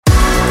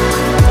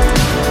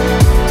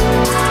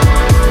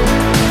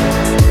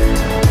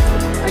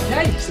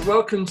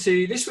welcome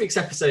to this week's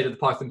episode of the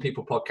Python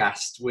People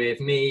podcast with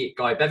me,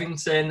 Guy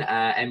Bevington,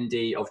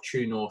 MD of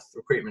True North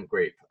Recruitment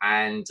Group.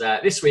 And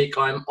this week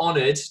I'm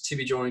honoured to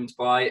be joined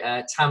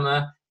by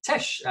Tamer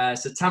Tesh.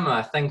 So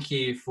Tamer, thank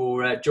you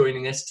for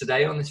joining us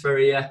today on this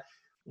very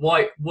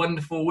white,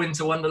 wonderful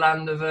winter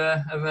wonderland of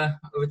a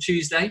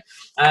Tuesday.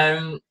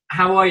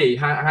 How are you?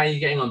 How are you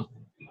getting on?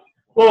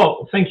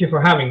 Well, thank you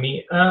for having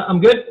me.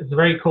 I'm good. It's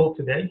very cold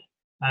today.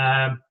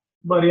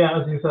 But yeah,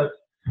 as you said,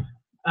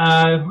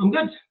 I'm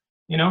good.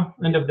 You know,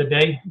 end of the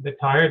day, a bit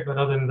tired, but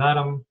other than that,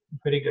 I'm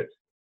pretty good.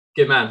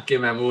 Good man.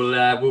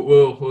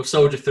 We'll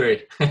soldier through.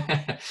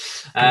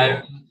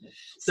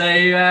 So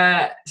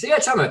yeah,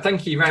 Tamer,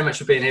 thank you very much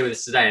for being here with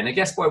us today. And I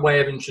guess by way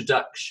of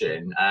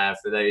introduction,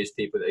 for those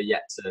people that are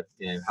yet to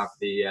have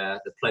the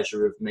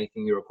pleasure of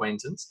making your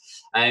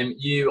acquaintance,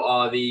 you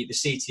are the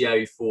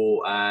CTO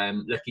for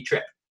Lucky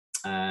Trip.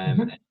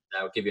 And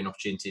I'll give you an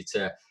opportunity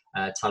to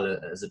tell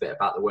us a bit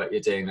about the work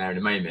you're doing there in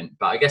a moment.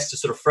 But I guess to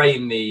sort of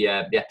frame the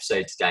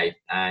episode today,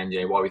 and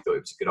why we thought it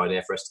was a good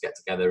idea for us to get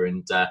together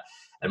and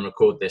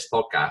record this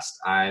podcast.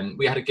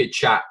 We had a good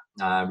chat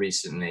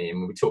recently,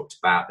 and we talked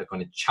about the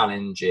kind of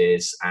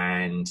challenges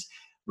and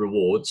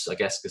rewards, I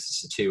guess, because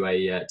it's a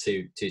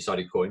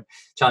two-sided coin.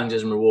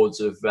 Challenges and rewards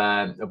of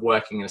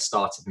working in a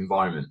startup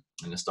environment,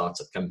 in a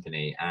startup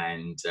company.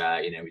 And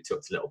we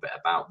talked a little bit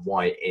about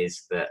why it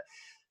is that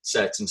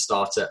certain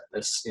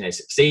startups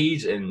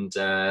succeed, and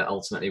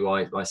ultimately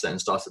why certain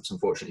startups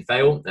unfortunately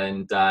fail,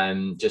 and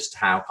just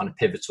how kind of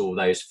pivotal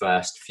those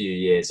first few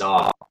years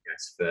are, I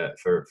guess,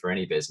 for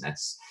any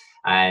business.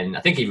 And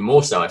I think even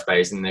more so, I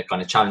suppose, in the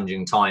kind of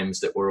challenging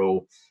times that we're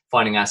all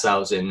finding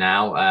ourselves in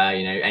now.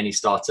 Any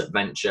startup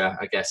venture,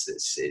 I guess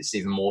it's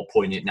even more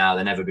poignant now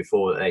than ever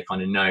before, that they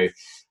kind of know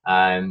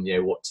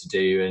what to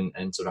do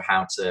and sort of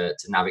how to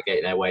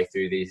navigate their way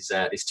through these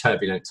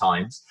turbulent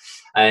times.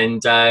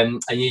 And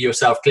you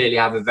yourself clearly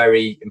have a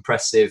very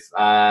impressive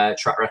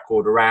track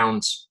record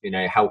around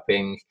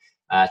helping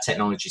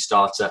technology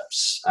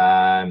startups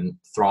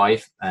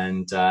thrive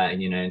and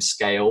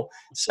scale.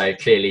 So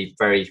clearly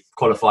very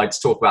qualified to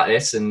talk about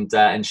this and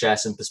share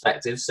some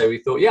perspectives. So we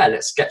thought,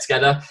 let's get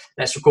together,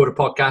 let's record a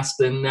podcast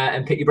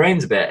and pick your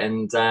brains a bit.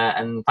 And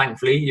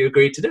thankfully you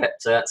agreed to do it.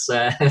 So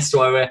that's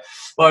why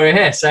we're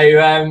here. So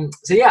I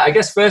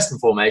guess first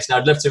and foremost,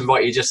 I'd love to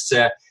invite you just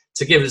to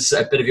give us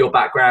a bit of your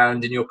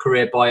background and your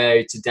career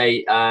bio to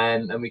date,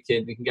 and we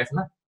can go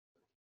from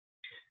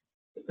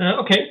there.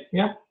 Okay,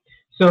 yeah.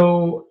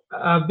 So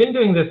I've been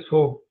doing this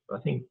for, I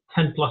think,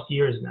 10 plus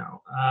years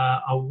now.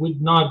 I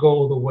would not go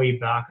all the way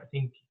back. I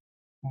think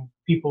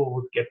people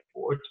would get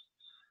bored.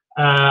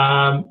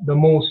 The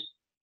most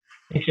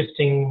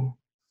interesting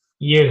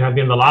years have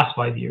been the last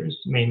 5 years,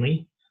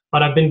 mainly.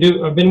 But I've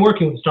been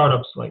working with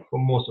startups like for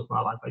most of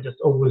my life. I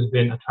just always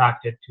been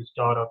attracted to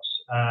startups.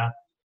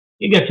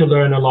 You get to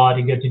learn a lot,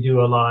 you get to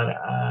do a lot,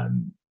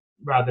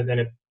 rather than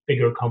a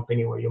bigger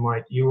company where your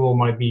role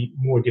might be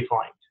more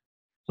defined.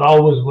 So I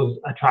always was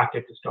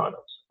attracted to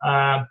startups.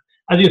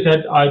 As you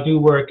said, I do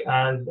work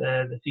as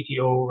the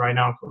CTO right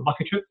now for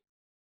Lucky Trip,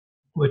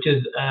 which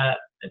is a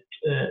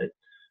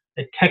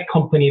tech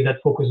company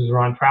that focuses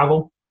around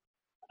travel.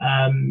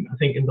 I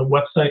think in the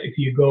website, if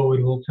you go,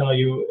 it will tell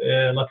you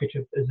Lucky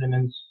Trip is an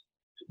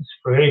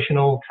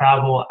inspirational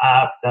travel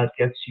app that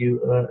gets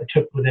you a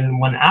trip within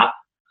one app.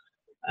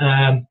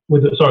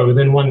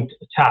 Within one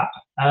tap.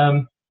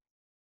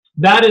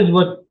 That is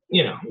what,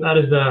 that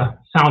is the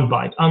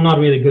soundbite. I'm not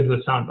really good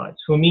with sound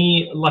bites. For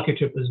me, Lucky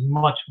Trip is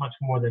much, much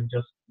more than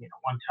just,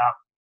 one tap,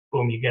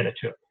 boom, you get a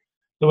trip.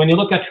 So when you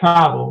look at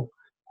travel,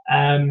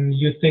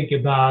 you think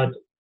about,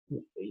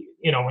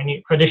 when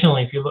you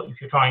traditionally, if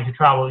you're trying to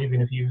travel,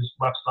 even if you use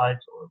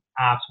websites or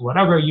apps,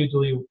 whatever,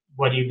 usually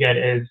what you get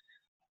is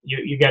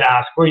you get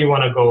asked where you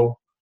want to go,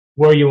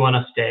 where you want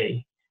to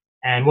stay,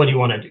 and what do you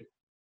want to do.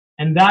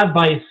 And that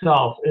by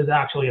itself is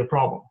actually a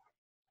problem.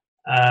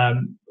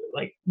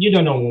 You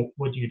don't know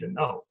what you don't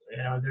know.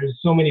 There's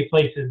so many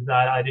places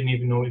that I didn't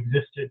even know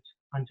existed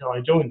until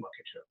I joined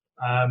Lucky Trip.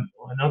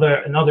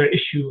 Another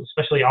issue,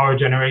 especially our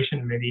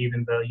generation, maybe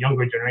even the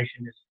younger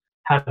generation,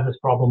 has this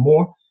problem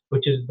more,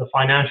 which is the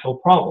financial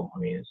problem. I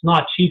mean, it's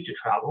not cheap to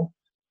travel,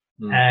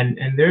 and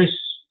there's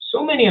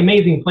so many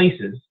amazing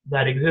places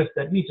that exist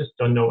that we just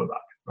don't know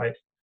about, right?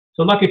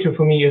 So Lucky Trip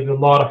for me is a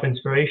lot of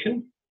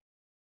inspiration,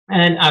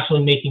 and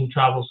actually making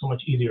travel so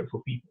much easier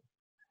for people.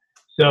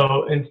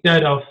 So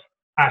instead of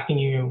asking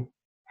you,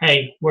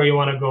 hey, where you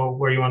want to go,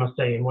 where you want to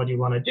stay, and what do you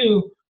want to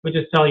do, we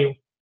just tell you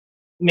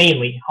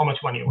mainly how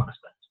much money you want to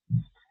spend.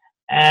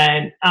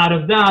 And out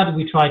of that,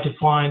 we try to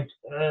find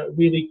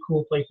really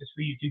cool places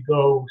for you to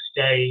go,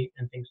 stay,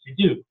 and things to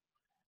do.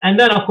 And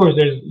then, of course,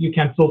 you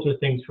can filter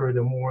things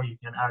furthermore. You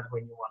can add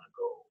when you want to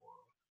go, or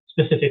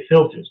specific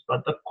filters.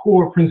 But the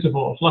core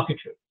principle of Lucky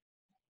Trip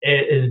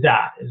is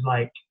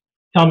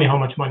tell me how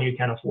much money you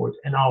can afford,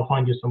 and I'll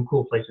find you some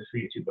cool places for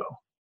you to go.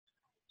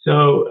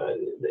 So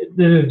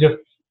this is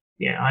just,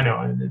 I know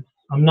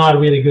I'm not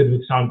really good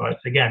with sound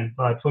bites again,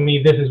 but for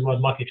me, this is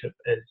what Lucky Trip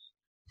is.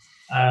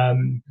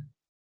 And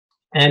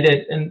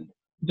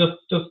just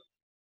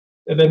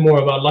a bit more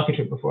about Lucky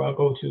Trip before I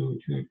go to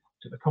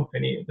the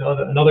company,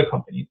 another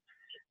company.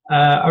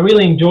 I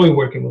really enjoy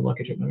working with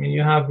Lucky Trip. I mean,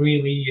 you have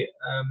really,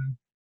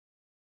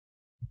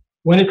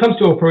 when it comes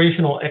to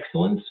operational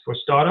excellence for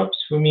startups,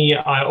 for me,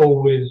 I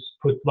always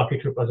put Lucky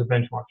Trip as a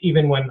benchmark.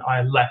 Even when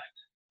I left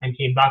and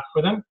came back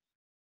for them,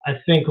 I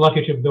think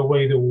Lucky Trip, the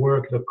way they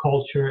work, the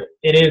culture,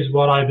 it is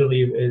what I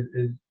believe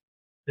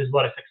is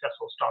what a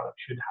successful startup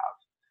should have.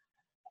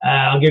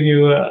 I'll give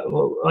you,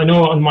 I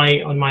know on my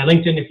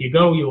LinkedIn, if you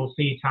go, you will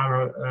see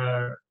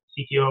Tamer,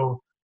 CTO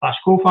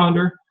 /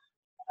 co-founder,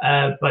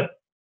 but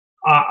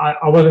I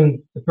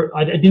wasn't,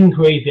 I didn't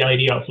create the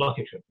idea of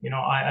Lucky Trip. You know,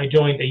 I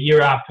joined a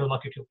year after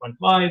Lucky Trip went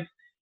live,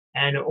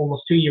 and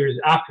almost 2 years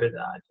after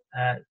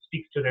that,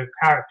 speaks to their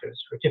characters,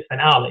 for Tiff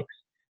and Alex.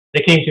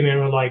 They came to me and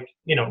were like,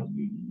 you know,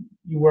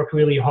 you work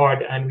really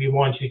hard and we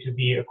want you to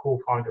be a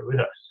co-founder with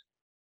us.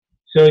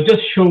 So it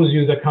just shows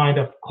you the kind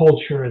of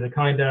culture, the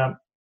kind of,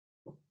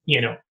 you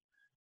know,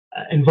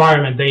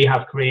 environment they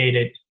have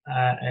created,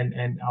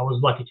 and I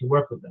was lucky to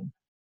work with them.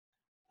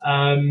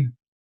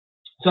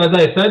 So as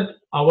I said,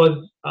 I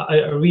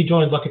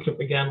rejoined Lucky Trip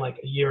again like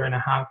a year and a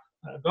half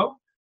ago.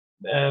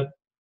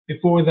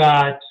 Before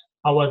that,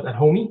 I was at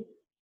Homey,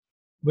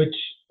 which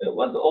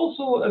was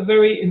also a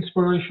very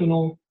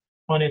inspirational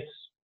on it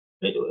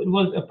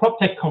was a prop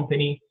tech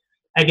company.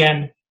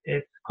 Again,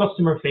 it's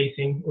customer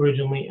facing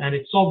originally, and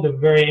it solved a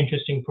very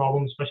interesting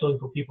problem, especially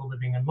for people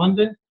living in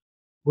London,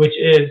 which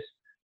is,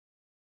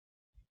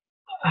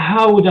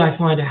 how would I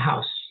find a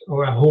house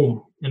or a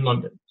home in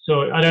London?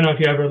 So I don't know if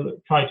you ever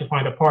tried to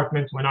find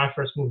apartments. When I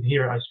first moved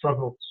here, I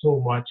struggled so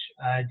much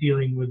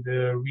dealing with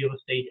the real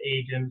estate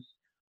agents,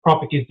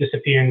 properties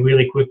disappearing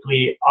really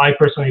quickly. I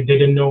personally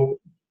didn't know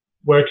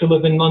where to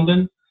live in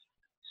London.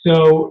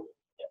 So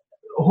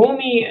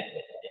Homey,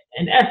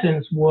 in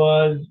essence,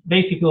 was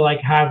basically like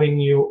having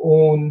your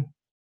own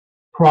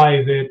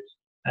private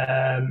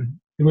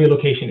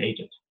relocation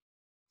agent,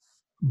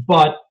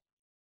 but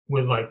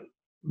with like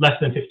less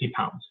than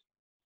 £50.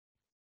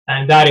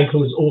 And that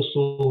includes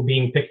also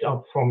being picked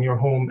up from your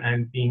home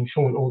and being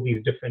shown all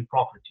these different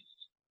properties.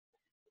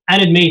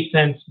 And it made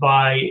sense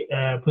by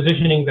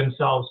positioning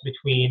themselves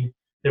between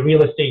the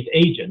real estate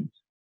agent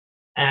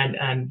and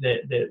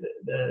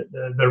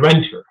the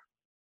renter,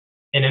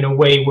 and in a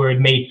way where it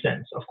made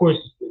sense. Of course,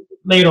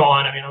 later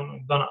on, I mean,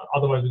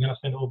 otherwise we're going to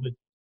spend a little bit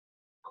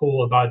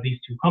cool about these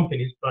two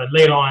companies, but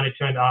later on it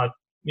turned out,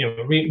 you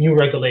know, new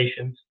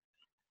regulations.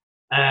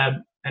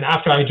 And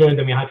after I joined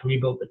them, we had to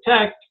rebuild the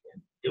tech,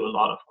 do a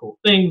lot of cool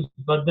things,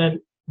 but then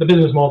the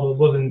business model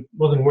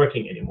wasn't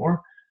working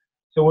anymore.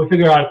 So we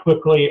figured out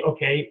quickly,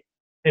 okay,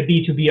 a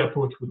B2B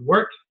approach would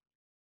work,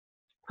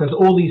 because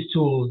all these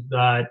tools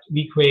that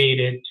we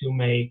created to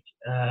make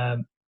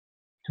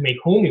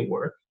Homey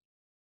work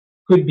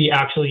could be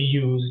actually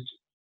used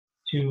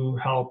to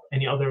help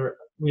any other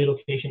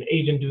relocation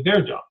agent do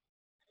their job.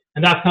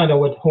 And that's kind of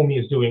what Homey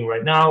is doing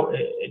right now.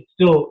 It's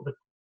still,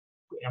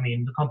 I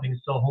mean, the company is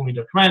still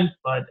Homey.rent,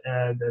 but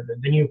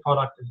the new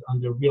product is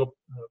under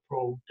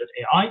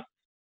realpro.ai.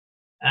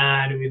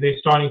 And they're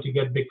starting to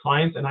get big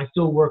clients. And I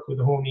still work with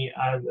Homey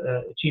as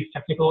a chief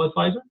technical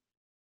advisor.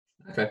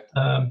 Okay.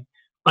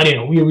 But, you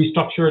know, we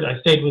restructured. I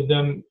stayed with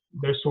them.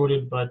 They're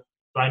sorted, but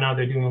by now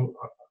they're doing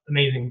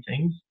amazing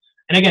things.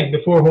 And again,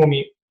 before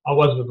Homey, I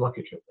was with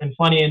Lucky Trip. And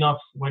funny enough,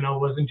 when I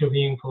was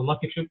interviewing for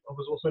Lucky Trip, I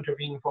was also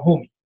interviewing for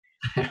Homey.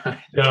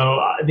 So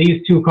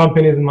these two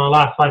companies in my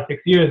last 5-6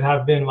 years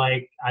have been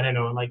like, I don't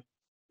know, like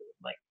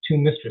two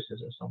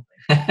mistresses or something.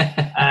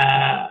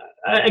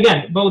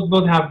 Again,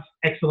 both have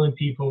excellent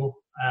people,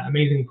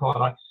 amazing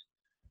products.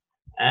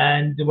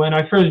 And when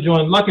I first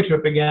joined Lucky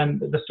Trip,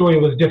 again, the story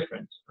was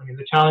different. I mean,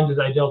 the challenges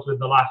I dealt with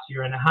the last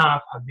year and a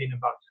half have been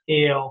about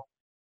scale.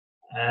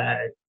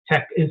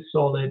 Tech is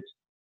solid.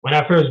 When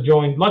I first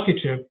joined Lucky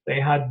Trip, they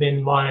had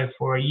been live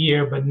for a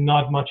year, but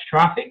not much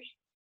traffic.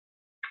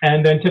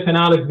 And then Tiff and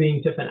Alex,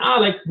 being Tiff and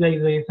Alex,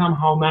 they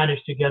somehow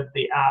managed to get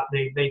the app.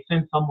 They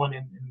sent someone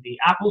in the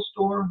Apple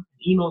store an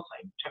email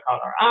saying, check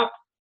out our app.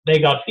 They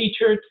got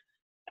featured,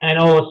 and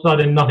all of a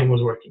sudden nothing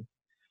was working.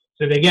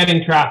 So they're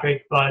getting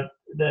traffic, but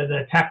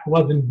the tech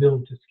wasn't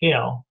built to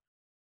scale.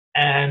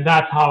 And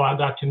that's how I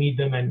got to meet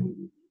them, and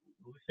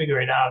we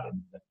figure it out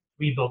and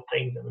rebuild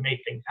things and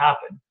make things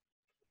happen.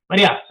 But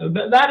yeah, so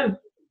that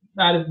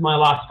is my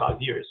last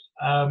 5 years.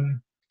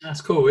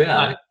 That's cool.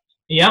 Yeah.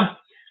 Yeah.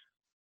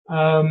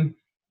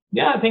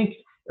 I think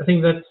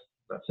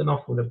that's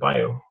enough with the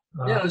bio.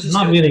 Yeah, I'm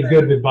not really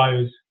good with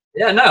bios.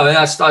 Yeah, no,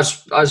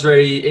 that's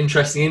very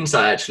interesting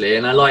insight actually,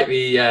 and I like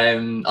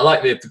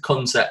the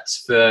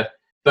concepts for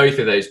both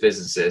of those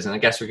businesses, and I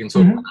guess we can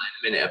talk about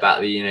that in a minute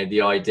about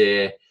the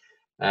idea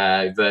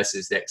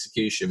versus the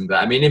execution.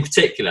 But I mean, in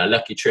particular,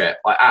 Lucky Trip,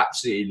 I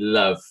absolutely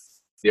love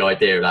the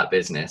idea of that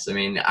business. I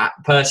mean,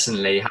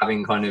 personally,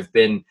 having kind of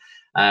been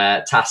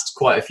tasked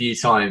quite a few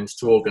times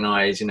to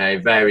organise,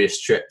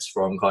 various trips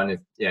from kind of,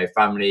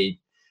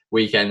 family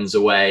weekends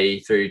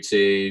away through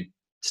to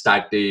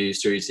stag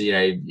do's, through to,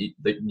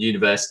 the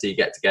university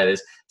get-togethers,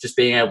 just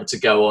being able to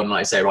go on,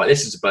 like say, right,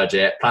 this is a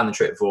budget, plan the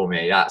trip for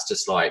me. That's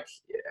just like,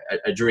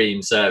 a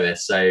dream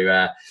service. So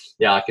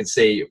yeah, I can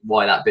see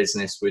why that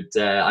business would.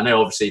 I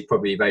know obviously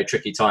probably very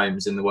tricky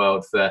times in the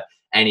world for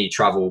any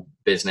travel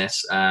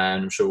business,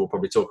 and I'm sure we'll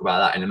probably talk about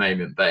that in a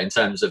moment. But in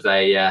terms of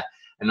an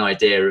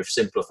idea of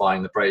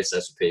simplifying the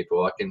process for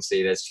people, I can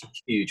see there's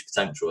huge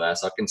potential there.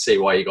 So I can see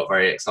why you got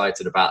very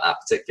excited about that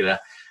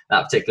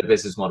particular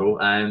business model.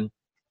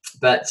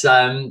 But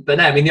no,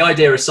 I mean, the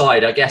idea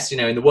aside, I guess,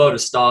 in the world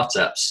of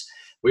startups,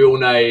 we all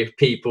know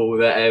people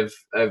that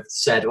have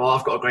said, "Oh,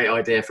 I've got a great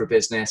idea for a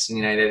business,"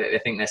 and they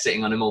think they're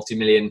sitting on a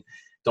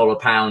multi-million-dollar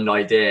pound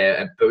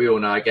idea. But we all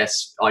know, I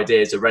guess,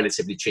 ideas are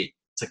relatively cheap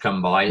to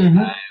come by, and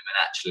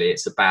actually,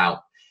 it's about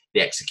the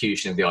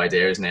execution of the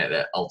idea, isn't it,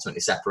 that ultimately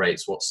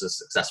separates what's a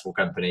successful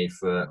company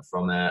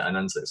from an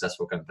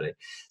unsuccessful company.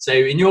 So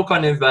in your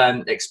kind of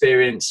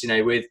experience,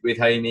 with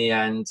Homey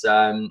and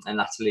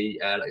Natalie,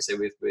 like I say,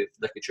 with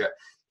Lucky Trip,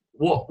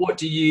 what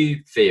do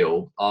you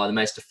feel are the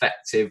most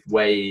effective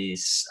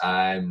ways,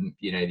 that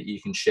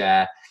you can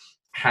share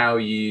how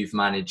you've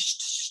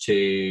managed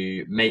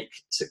to make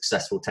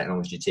successful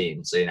technology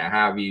teams? So,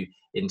 how have you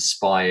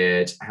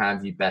inspired, how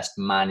have you best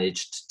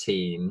managed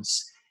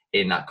teams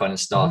in that kind of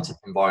startup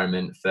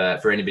environment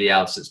for anybody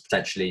else that's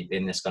potentially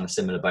in this kind of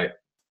similar boat?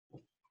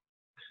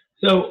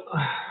 So,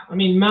 I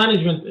mean,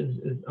 management is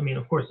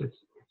of course, it's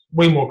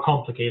way more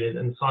complicated,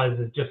 and size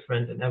is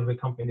different, and every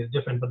company is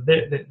different. But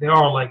there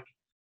are like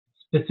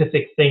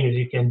specific things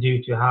you can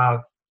do to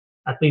have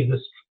at least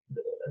this,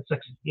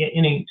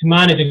 to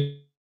manage a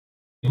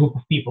group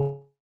of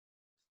people.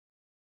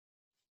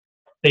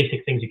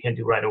 Basic things you can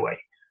do right away.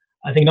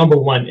 I think number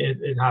one is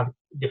have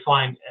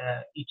defined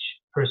each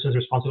person's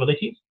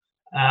responsibilities.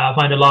 I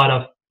find a lot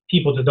of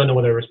people that don't know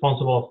what they're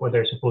responsible for, what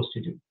they're supposed to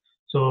do.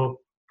 So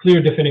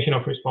clear definition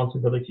of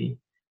responsibility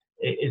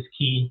is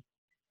key.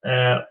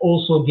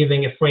 Also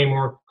giving a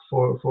framework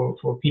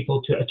for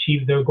people to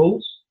achieve their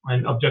goals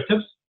and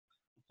objectives.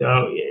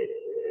 So,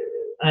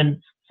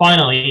 and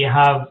finally, you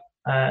have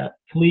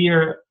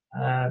clear,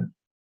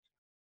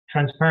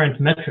 transparent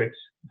metrics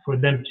for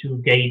them to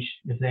gauge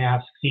if they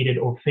have succeeded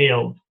or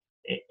failed,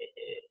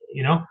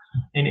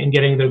 in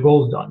getting their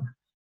goals done.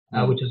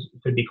 Which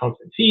could be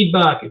constant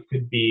feedback, it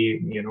could be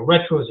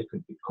retros, it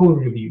could be code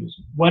reviews,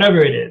 whatever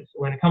it is.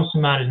 When it comes to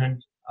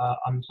management,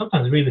 I'm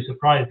sometimes really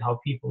surprised how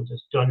people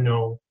just don't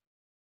know,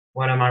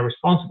 what am I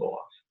responsible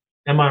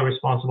of? Am I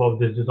responsible of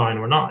this design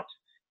or not?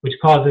 Which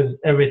causes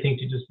everything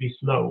to just be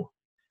slow.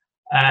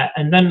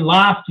 And then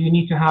last, you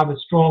need to have a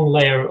strong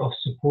layer of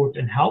support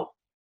and help,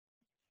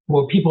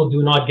 where people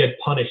do not get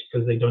punished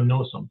because they don't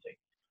know something,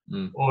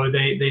 or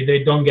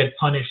they don't get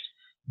punished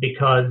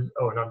because,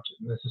 or not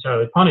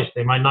necessarily punished,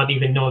 they might not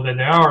even know that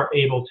they are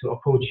able to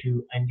approach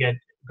you and get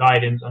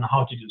guidance on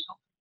how to do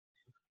something.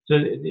 So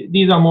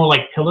these are more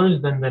like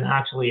pillars than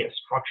actually a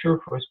structure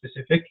for a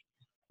specific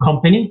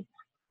company.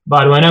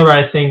 But whenever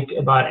I think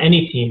about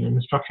any team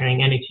and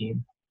structuring any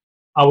team,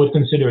 I would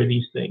consider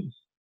these things.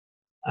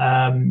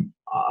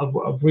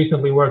 I've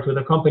recently worked with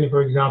a company,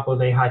 for example,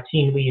 they had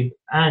team leads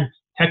and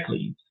tech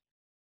leads.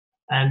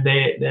 And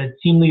the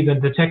team leads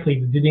and the tech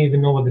leads didn't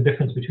even know what the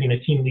difference between a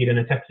team lead and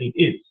a tech lead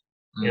is.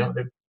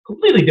 They're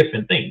completely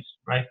different things,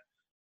 right?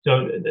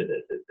 So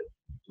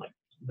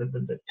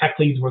the tech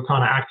leads were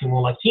kind of acting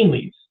more like team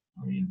leads.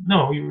 I mean,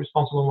 no, you're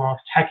responsible more of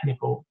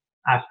technical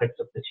aspects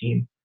of the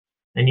team,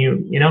 and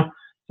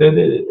so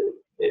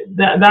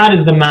that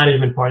is the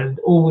management part. It's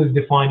always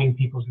defining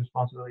people's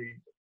responsibilities.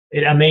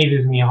 It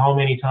amazes me how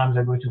many times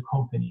I go to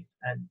companies,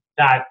 and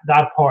that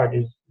part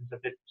is a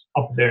bit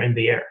up there in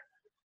the air.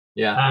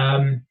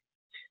 Yeah.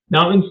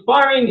 Now,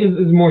 inspiring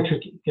is more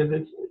tricky,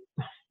 because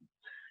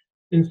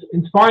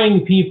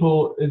inspiring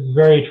people is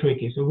very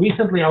tricky. So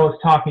recently I was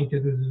talking to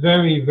this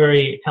very,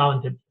 very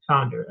talented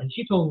founder, and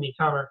she told me,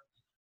 Tamer,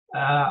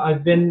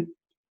 I've been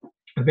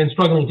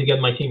struggling to get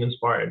my team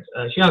inspired.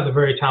 She has a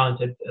very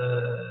talented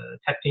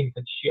tech team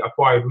that she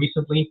acquired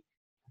recently,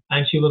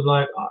 and she was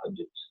like,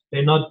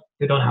 they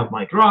don't have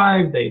my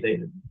drive.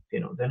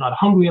 They're not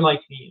hungry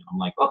like me. I'm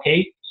like,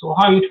 okay, so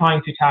how are you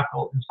trying to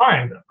tackle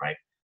inspiring them, right?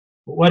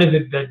 What is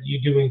it that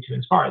you're doing to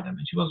inspire them?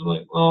 And she was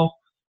like, well,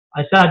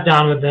 I sat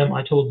down with them.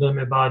 I told them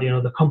about,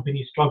 the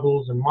company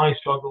struggles and my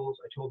struggles.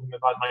 I told them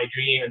about my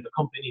dream and the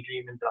company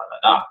dream and da.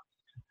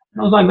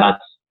 And I was like,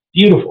 that's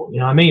beautiful,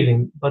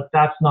 amazing, but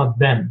that's not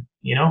them,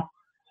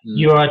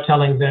 You are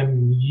telling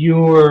them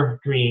your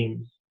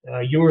dreams,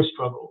 your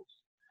struggles.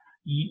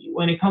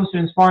 When it comes to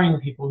inspiring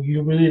people,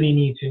 you really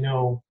need to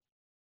know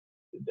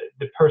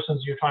the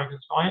persons you're trying to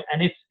inspire,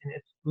 and it's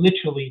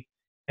literally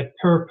a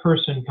per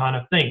person kind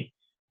of thing.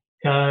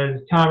 Because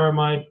Tamer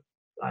might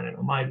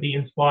be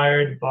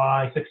inspired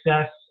by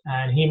success,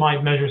 and he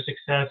might measure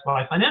success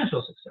by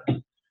financial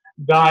success.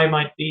 Guy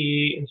might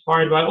be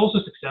inspired by also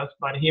success,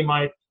 but he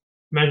might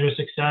measure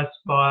success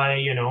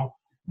by,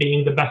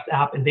 being the best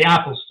app in the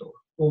Apple Store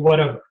or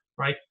whatever,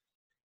 right?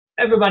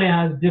 Everybody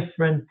has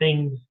different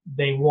things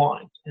they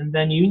want, and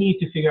then you need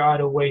to figure out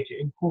a way to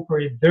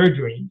incorporate their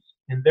dreams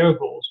and their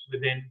goals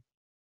within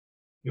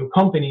your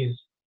company's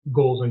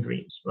goals and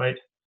dreams, right?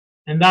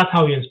 And that's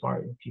how you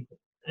inspire people.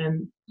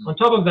 And on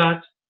top of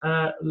that,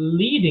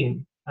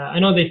 leading. I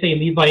know they say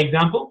lead by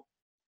example,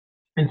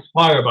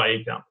 inspire by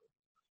example.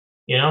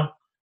 You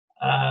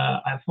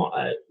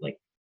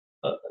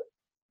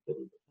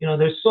know,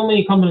 there's so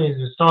many companies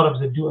and startups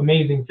that do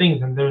amazing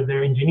things, and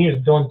their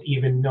engineers don't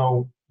even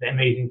know the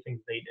amazing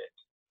things they did.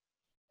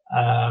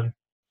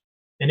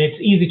 And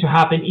it's easy to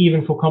happen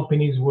even for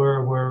companies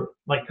where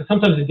like, 'cause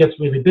sometimes it gets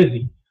really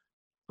busy,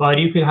 but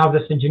you could have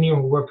this engineer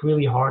who worked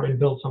really hard and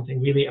built something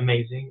really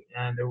amazing,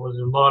 and there was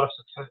a lot of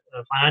success,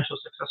 financial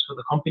success for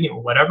the company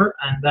or whatever,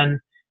 and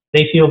then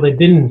they feel they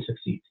didn't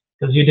succeed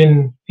because you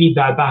didn't feed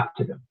that back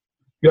to them.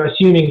 You're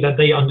assuming that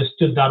they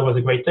understood that was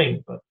a great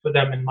thing, but for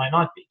them it might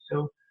not be.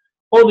 So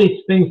all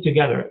these things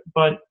together,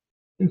 but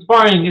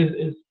inspiring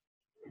is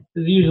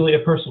usually a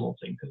personal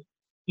thing because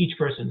each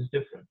person is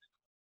different.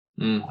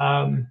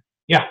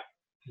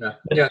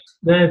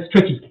 That's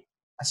tricky.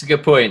 That's a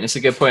good point. It's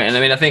a good point. And I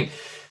mean, I think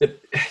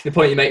the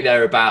point you make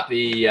there about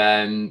the,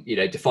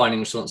 defining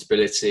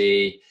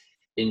responsibility,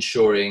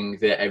 ensuring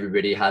that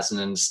everybody has an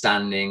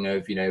understanding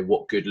of,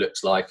 what good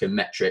looks like and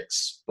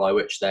metrics by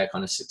which they're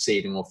kind of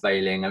succeeding or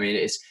failing. I mean,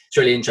 it's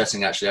really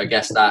interesting, actually. I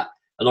guess that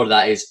a lot of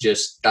that is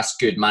that's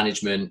good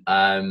management,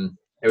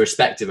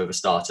 irrespective of a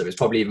startup. It's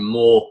probably even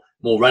more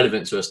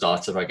relevant to a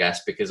startup, I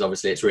guess, because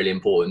obviously it's really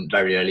important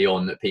very early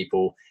on that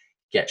people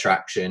get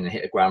traction,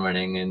 hit the ground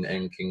running,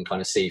 and can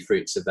kind of see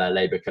fruits of their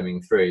labor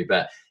coming through.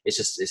 But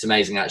it's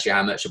amazing actually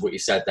how much of what you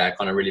said there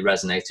kind of really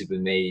resonated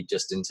with me,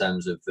 just in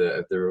terms of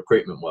the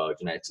recruitment world.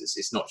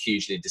 It's not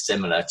hugely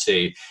dissimilar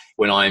to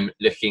when I'm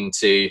looking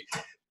to,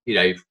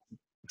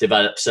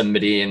 develop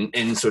somebody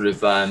in sort of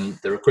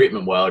the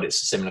recruitment world.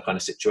 It's a similar kind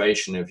of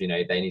situation of,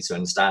 they need to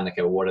understand,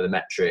 okay, well, what are the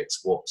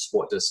metrics?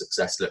 What does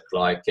success look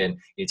like? And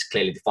you need to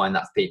clearly define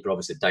that for people,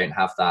 obviously, that don't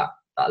have that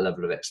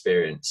level of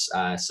experience.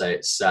 So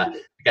it's I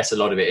guess a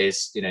lot of it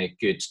is,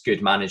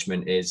 good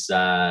management is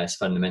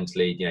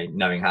fundamentally,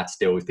 knowing how to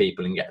deal with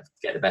people and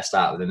get the best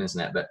out of them,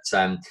 isn't it? But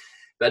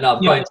no,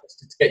 I'm quite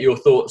interested to get your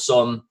thoughts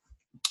on,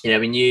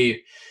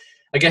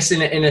 I guess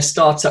in a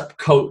startup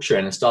culture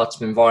and a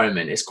startup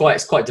environment, it's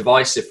quite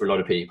divisive for a lot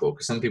of people,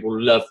 because some people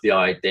love the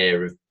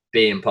idea of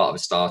being part of a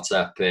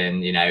startup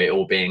and, it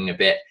all being a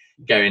bit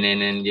going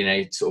in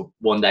and, sort of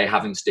one day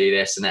having to do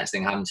this, the next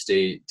thing having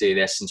to do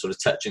this, and sort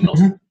of touching lots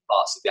of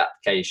parts of the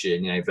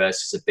application,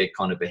 versus a big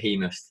kind of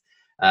behemoth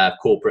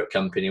corporate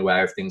company where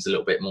everything's a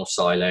little bit more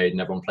siloed and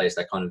everyone plays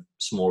their kind of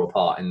smaller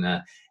part in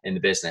the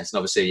business. And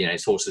obviously,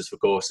 it's horses for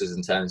courses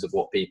in terms of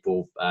what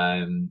people,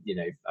 are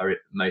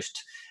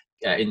most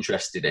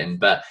interested in.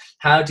 But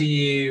how do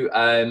you,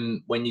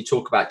 when you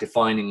talk about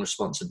defining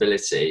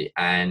responsibility,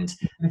 and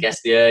I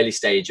guess the early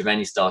stage of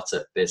any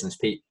startup business,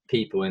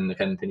 people in the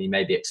company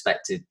may be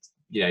expected,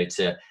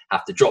 to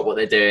have to drop what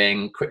they're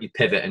doing, quickly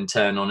pivot and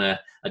turn on a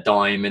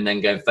dime, and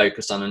then go and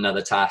focus on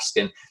another task.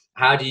 And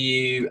how do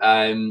you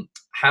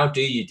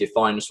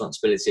define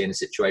responsibility in a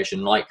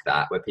situation like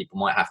that, where people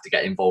might have to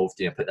get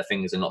involved, put their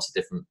fingers in lots of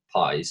different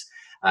pies?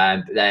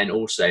 But then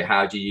also,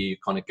 how do you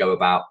kind of go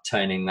about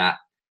turning that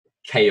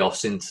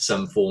chaos into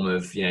some form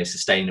of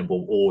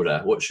sustainable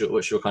order? What's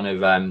your kind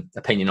of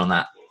opinion on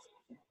that?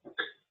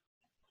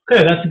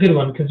 Okay, that's a good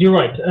one, because you're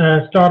right.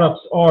 Startups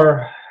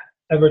are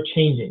ever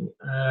changing.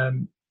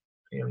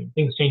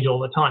 Things change all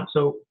the time.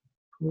 So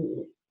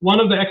one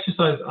of the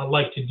exercises I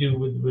like to do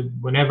with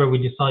whenever we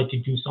decide to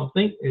do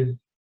something is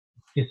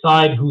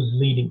decide who's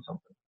leading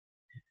something.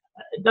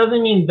 It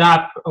doesn't mean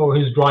that, or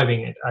who's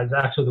driving it, as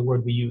actually the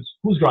word we use.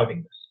 Who's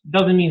driving this? It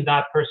doesn't mean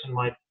that person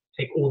might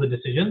take all the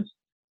decisions,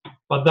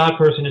 but that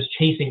person is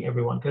chasing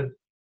everyone. Because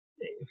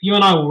if you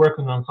and I were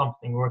working on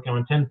something, working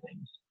on 10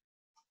 things,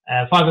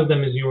 5 of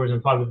them is yours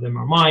and 5 of them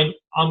are mine,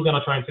 I'm going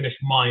to try and finish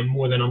mine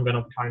more than I'm going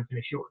to try and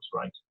finish yours,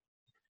 right?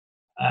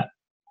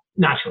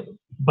 Naturally.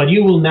 But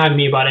you will nag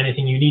me about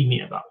anything you need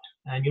me about.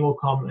 And you will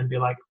come and be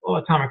like,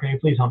 oh, Tamer, can you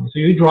please help me? So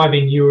you're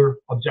driving your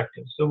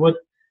objectives. So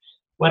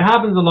what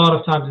happens a lot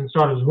of times in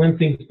startups, when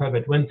things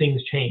pivot, when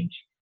things change,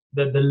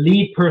 that the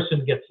lead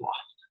person gets lost.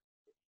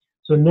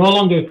 So no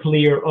longer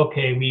clear,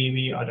 okay,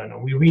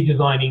 we're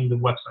redesigning the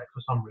website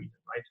for some reason,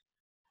 right?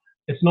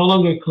 It's no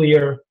longer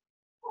clear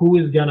who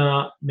is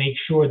gonna make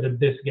sure that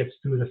this gets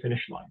through the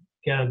finish line.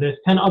 Okay, there's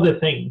 10 other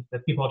things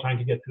that people are trying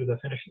to get through the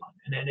finish line.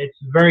 And it's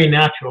very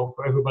natural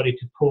for everybody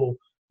to pull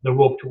the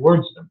rope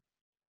towards them.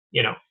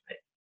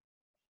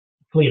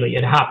 Clearly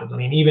it happens. I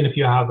mean, even if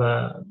you have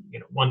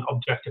one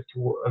objective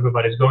to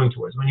everybody's going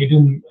towards, when you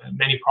do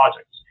many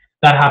projects,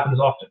 that happens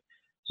often.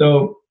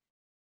 So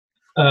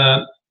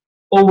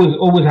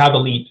always have a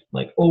lead.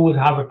 Like, always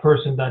have a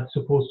person that's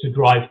supposed to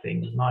drive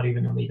things, not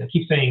even a lead. I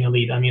keep saying a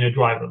lead, I mean a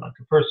driver, like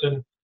a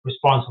person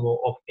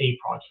responsible of a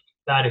project.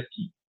 That is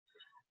key.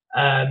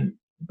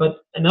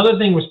 But another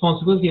thing,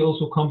 responsibility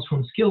also comes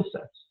from skill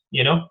sets.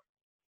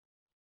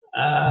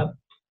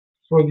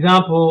 For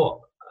example,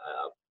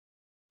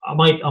 I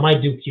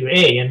might do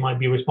QA and might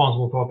be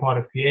responsible for a part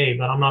of QA,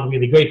 but I'm not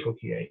really great for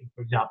QA,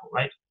 for example,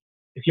 right?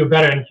 If you're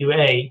better in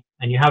QA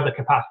and you have the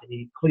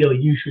capacity, clearly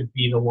you should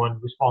be the one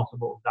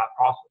responsible of that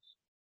process.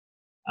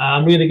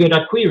 I'm really good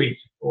at queries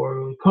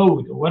or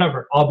code or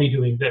whatever. I'll be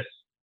doing this.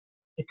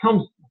 it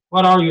comes,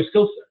 what are your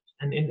skill sets?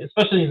 And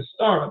especially in a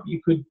startup,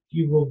 you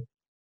will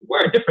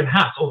wear different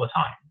hats all the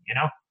time,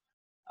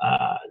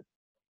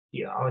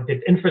 I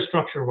did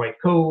infrastructure, write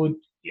code,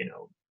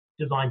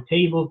 design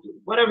tables,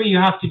 whatever you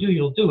have to do,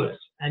 you'll do it.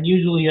 And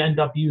usually you end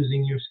up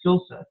using your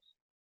skill sets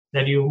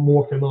that you're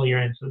more familiar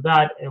in. So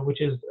that,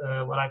 which is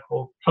what I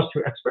call trust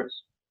your experts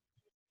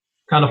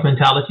kind of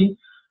mentality.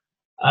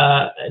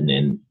 And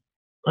then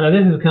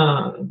this is kind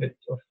of a bit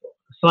of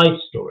a side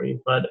story,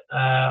 but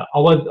I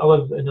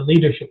was in a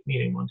leadership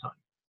meeting one time,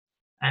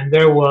 and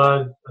there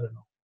was, I don't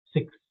know,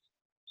 6,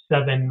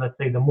 7, let's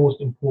say the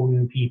most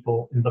important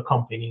people in the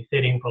company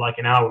sitting for like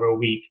an hour a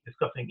week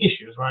discussing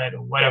issues, right,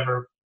 or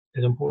whatever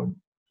is important.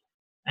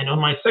 And on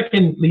my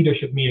second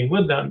leadership meeting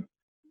with them,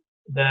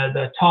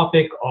 the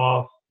topic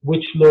of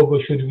which logo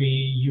should we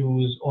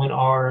use on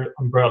our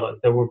umbrellas.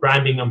 There were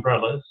branding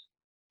umbrellas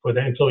for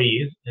the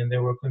employees, and they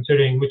were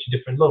considering which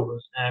different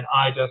logos. And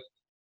I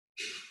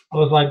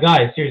was like,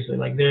 guys, seriously,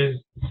 like there's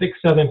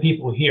 6, 7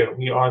 people here.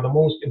 We are the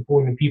most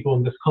important people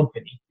in this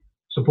company,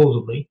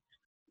 supposedly.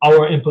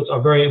 Our inputs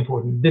are very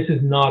important. This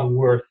is not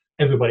worth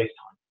everybody's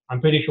time. I'm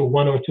pretty sure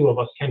 1 or 2 of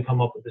us can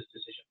come up with this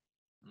decision,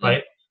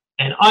 right?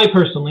 And I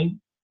personally,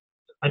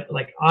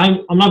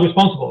 I'm not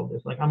responsible for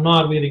this. Like, I'm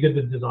not really good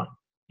with design,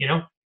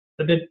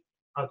 a bit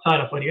outside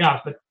of what you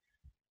asked. But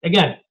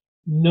again,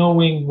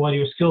 knowing what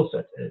your skill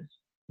set is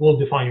will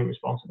define your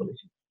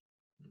responsibility.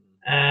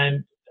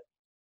 And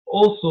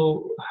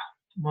also,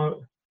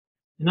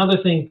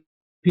 another thing,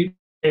 people,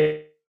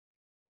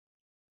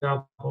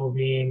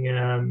 being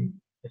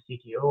a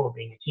CTO or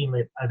being a team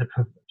lead as a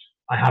privilege.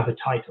 I have a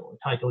title.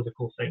 A title is a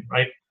cool thing,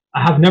 right?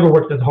 I have never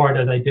worked as hard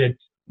as I did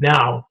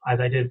now, as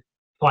I did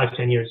 5,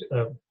 10 years,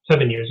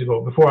 7 years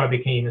ago, before I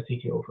became a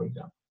CTO, for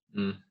example.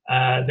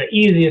 The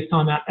easiest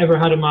time I ever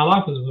had in my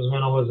life was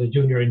when I was a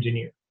junior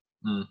engineer.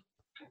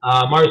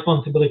 My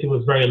responsibility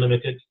was very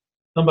limited.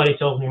 Somebody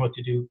tells me what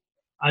to do.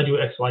 I do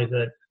X, Y,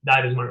 Z.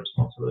 That is my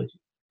responsibility.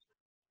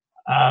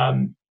 I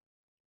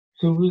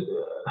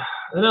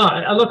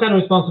look at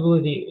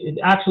responsibility. It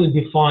actually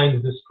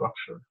defines the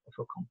structure of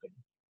a company.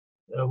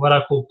 What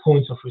I call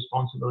points of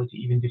responsibility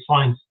even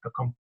defines the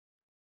company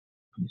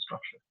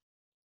structure.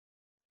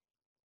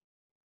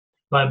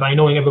 By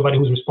knowing everybody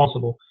who's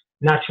responsible,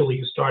 naturally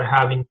you start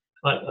having,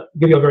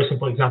 give you a very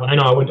simple example. I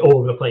know I went all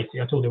over the place.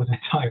 I told you I was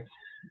tired.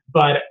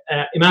 But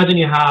imagine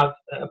you have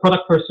a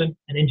product person,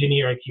 an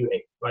engineer, a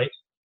QA, right?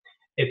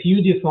 If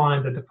you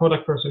define that the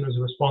product person is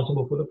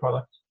responsible for the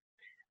product,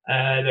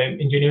 the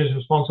engineer is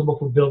responsible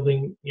for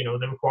building,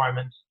 the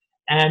requirements,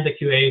 and the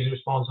QA is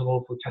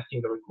responsible for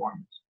testing the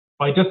requirements.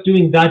 By just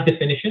doing that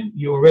definition,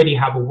 you already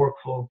have a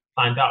workflow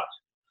planned out.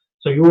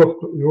 So your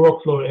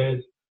workflow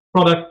is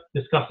product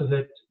discusses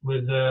it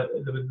with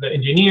the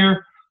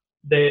engineer,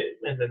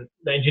 and then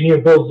the engineer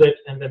builds it,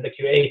 and then the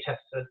QA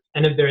tests it.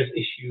 And if there's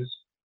issues,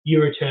 you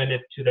return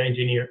it to the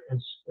engineer,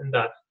 and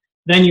that.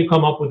 Then you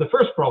come up with the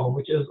first problem,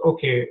 which is,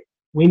 okay,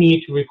 we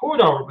need to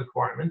record our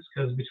requirements,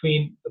 because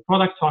between the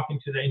product talking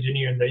to the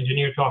engineer and the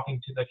engineer talking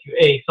to the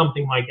QA,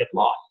 something might get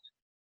lost.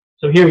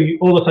 So here,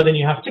 all of a sudden,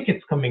 you have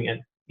tickets coming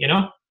in,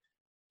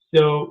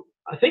 So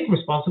I think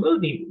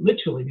responsibility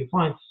literally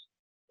defines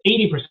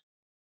 80%.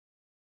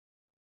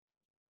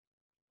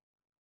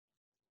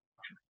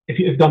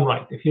 If done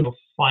right, if you have a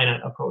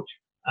finite approach.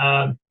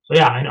 So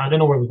yeah, I don't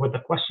know what the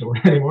question was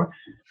anymore,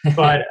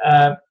 but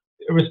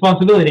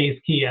responsibility is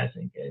key. I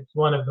think it's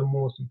one of the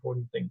most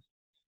important things.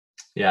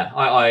 Yeah,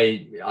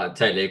 I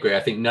totally agree.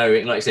 I think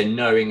knowing, like I say,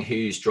 knowing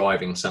who's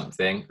driving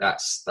something,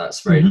 that's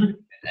very,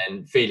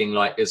 and feeling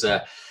like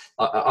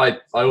I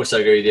also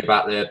agree with you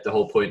about the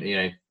whole point.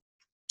 The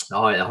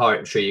higher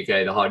up the tree you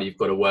go, the harder you've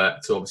got to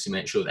work to obviously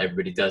make sure that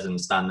everybody does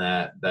understand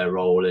their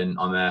role. And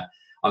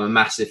I'm a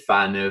massive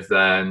fan of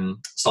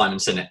Simon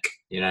Sinek.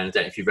 I don't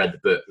know if you've read the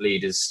book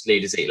Leaders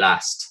Eat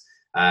Last.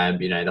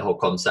 The whole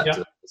concept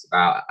of it's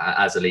about,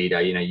 as a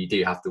leader, you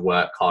do have to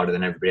work harder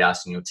than everybody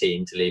else in your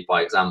team to lead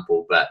by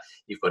example, but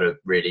you've got to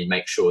really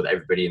make sure that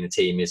everybody in the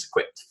team is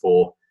equipped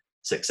for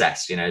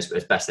success,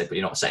 as best they, but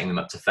you're not setting them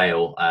up to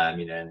fail, and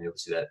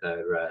obviously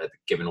they're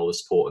given all the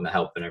support and the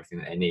help and everything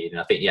that they need. And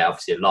I think,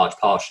 obviously a large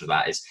portion of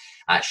that is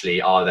actually,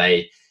 are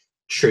they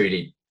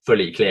truly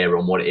fully clear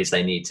on what it is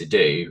they need to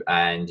do?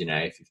 And,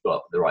 if you've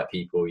got the right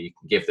people, you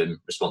can give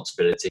them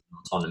responsibility and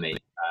autonomy,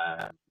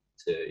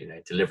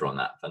 to deliver on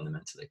that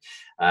fundamentally.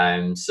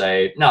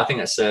 So no, I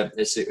think it's a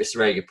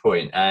very good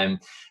point. But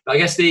I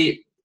guess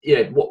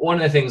one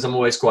of the things I'm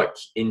always quite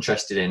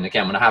interested in,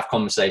 again, when I have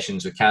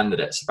conversations with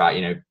candidates about,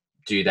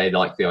 do they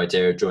like the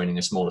idea of joining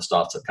a smaller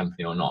startup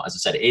company or not? As I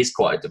said, it is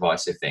quite a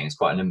divisive thing. It's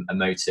quite an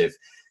emotive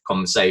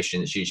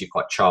conversation. It's usually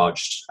quite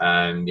charged,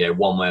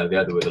 one way or the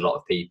other with a lot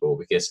of people,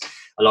 because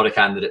a lot of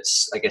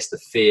candidates, I guess the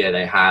fear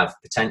they have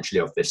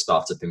potentially of this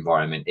startup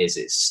environment is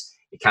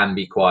it can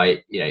be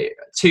quite,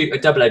 a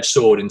double-edged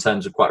sword in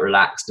terms of quite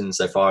relaxed,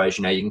 insofar as,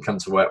 you can come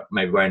to work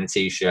maybe wearing a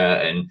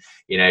t-shirt and,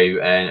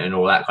 and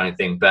all that kind of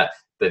thing. But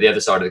But the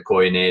other side of the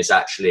coin is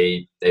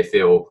actually they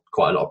feel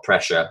quite a lot of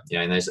pressure,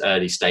 in those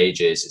early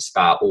stages. It's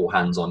about all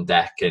hands on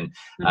deck. And,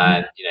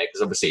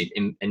 because obviously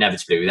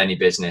inevitably with any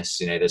business,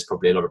 there's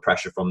probably a lot of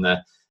pressure from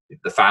the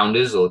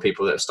founders or the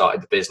people that have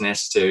started the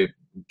business to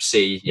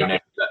see,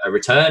 a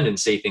return and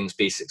see things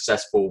be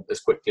successful as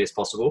quickly as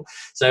possible.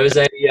 So as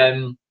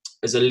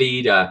a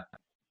leader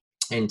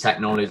in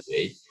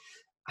technology,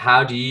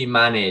 how do you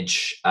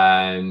manage,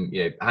 how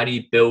do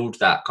you build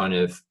that kind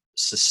of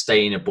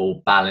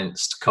sustainable,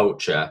 balanced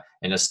culture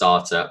in a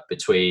startup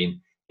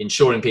between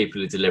ensuring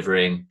people are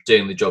delivering,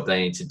 doing the job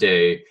they need to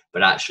do,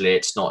 but actually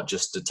it's not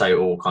just a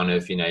total kind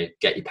of,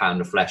 get your pound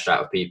of flesh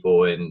out of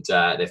people and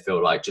they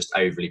feel like just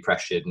overly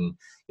pressured and,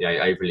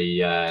 overly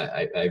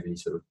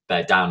sort of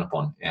bear down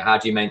upon. How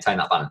do you maintain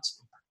that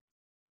balance?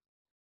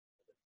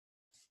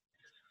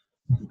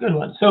 Good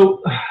one.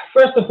 So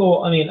first of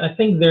all, I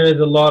think there is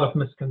a lot of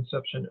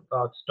misconception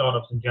about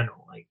startups in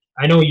general. Like,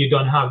 I know you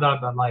don't have that,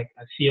 but I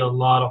feel a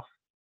lot of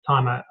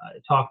time I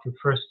talk to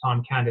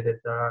first-time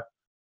candidates that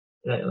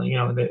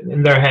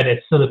in their head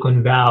it's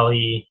Silicon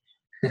Valley.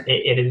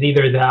 It is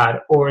either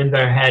that, or in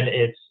their head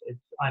it's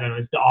I don't know,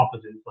 it's the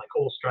opposite. It's like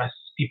all stress,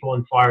 people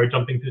on fire,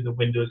 jumping through the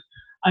windows.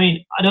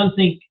 I don't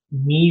think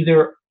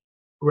neither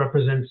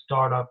represents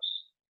startups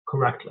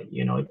correctly.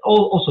 It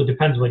also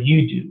depends what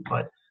you do,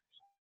 but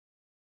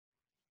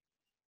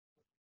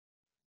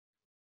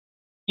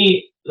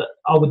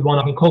I would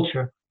want in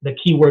culture, the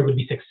key word would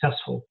be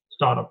successful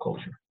startup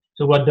culture.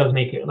 So what does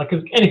make it,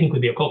 anything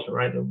could be a culture,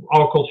 right?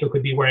 Our culture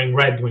could be wearing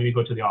red when we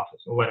go to the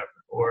office or whatever,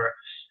 or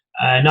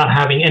not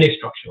having any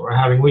structure, or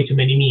having way too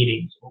many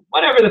meetings, or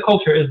whatever the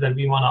culture is that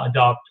we want to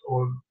adopt,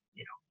 or,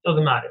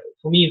 doesn't matter.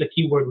 For me, the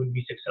key word would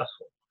be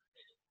successful.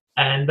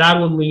 And that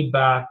would lead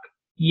back,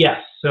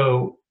 yes,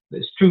 so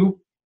it's true,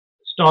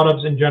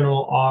 startups in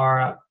general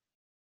are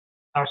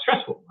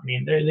stressful.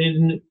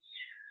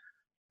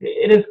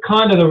 It is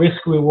kind of the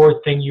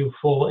risk-reward thing you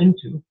fall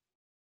into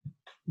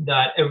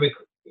that every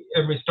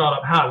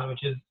startup has,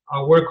 which is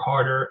I'll work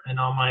harder and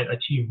I might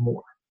achieve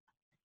more.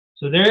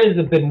 So there is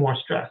a bit more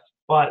stress,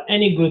 but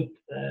any good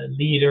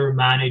leader,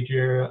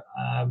 manager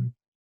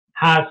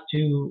has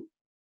to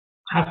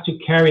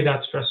carry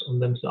that stress on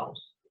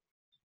themselves.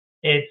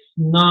 It's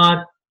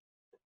not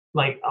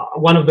like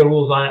one of the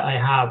rules I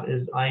have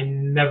is I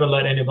never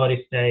let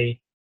anybody stay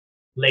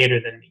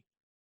later than me.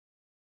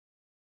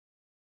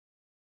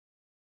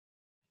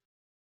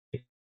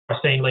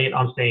 Staying late,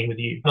 I'm staying with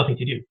you. Nothing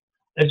to do.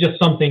 It's just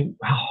something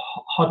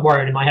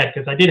hardwired in my head,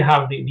 because I did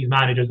have these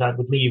managers that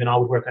would leave and I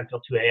would work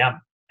until 2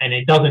 a.m. and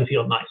it doesn't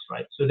feel nice,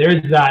 right? So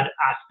there's that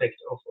aspect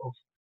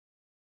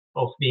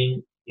of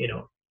being,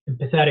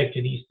 empathetic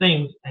to these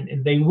things,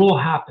 and they will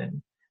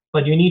happen,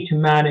 but you need to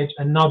manage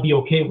and not be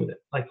okay with it.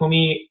 Like for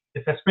me,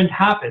 if a sprint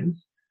happens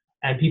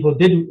and people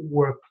did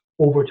work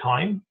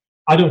overtime,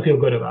 I don't feel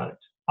good about it.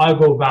 I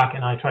go back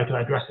and I try to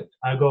address it.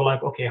 I go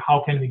okay,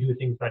 how can we do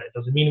things better?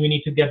 Does it mean we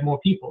need to get more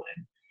people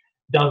in?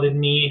 Does it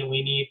mean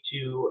we need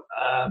to,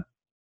 I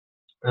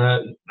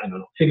don't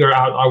know, figure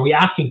out, are we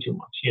asking too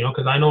much?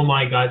 Because I know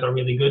my guys are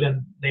really good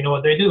and they know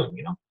what they're doing,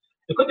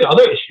 There could be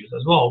other issues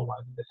as well why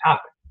this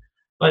happened.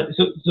 But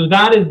so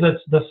that is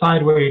the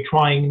side where you're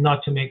trying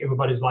not to make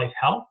everybody's life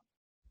hell.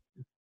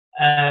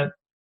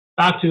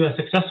 Back to a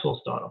successful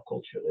startup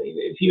culture.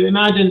 If you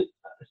imagine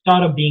a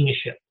startup being a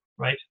ship,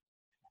 right?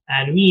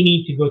 And we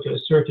need to go to a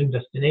certain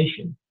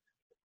destination.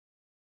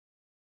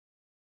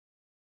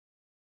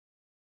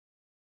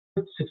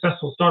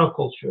 Successful startup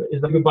culture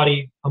is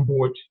everybody on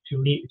board to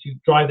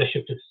drive the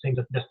ship to the same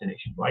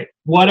destination, right?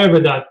 Whatever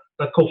that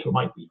culture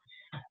might be.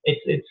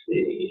 It's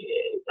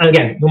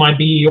again,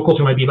 your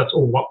culture might be let's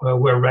all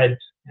wear red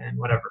and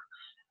whatever.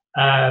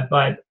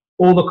 But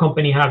all the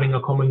company having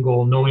a common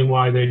goal, knowing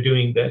why they're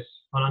doing this,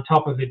 and on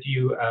top of it,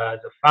 you as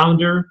a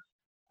founder,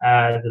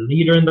 as a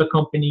leader in the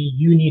company,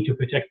 you need to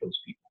protect those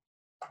people.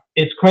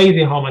 It's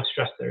crazy how much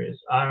stress there is.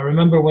 I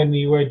remember when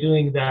we were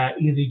doing the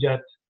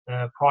EasyJet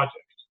project,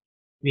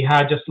 we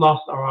had just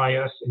lost our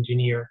iOS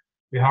engineer.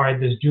 We hired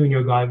this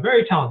junior guy,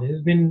 very talented.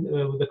 He's been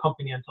with the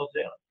company until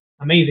today.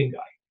 Amazing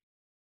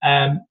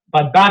guy.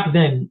 But back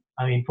then,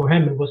 for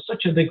him, it was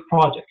such a big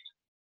project.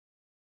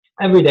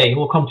 Every day he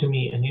will come to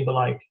me and he'll be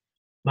like,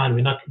 man,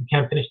 we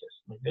can't finish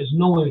this. There's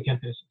no way we can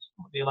finish this.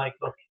 I'll be like,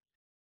 look,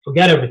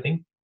 forget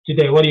everything.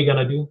 Today, what are you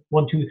going to do?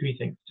 1, 2, 3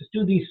 things. Just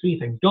do these 3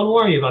 things. Don't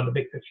worry about the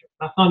big picture.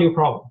 That's not your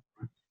problem.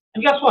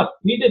 And guess what?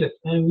 We did it.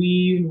 And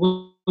it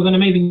was an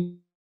amazing,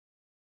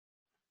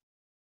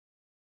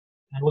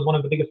 and was one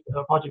of the biggest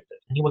projects.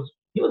 And he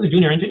was a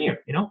junior engineer,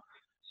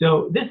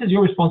 So this is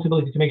your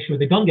responsibility to make sure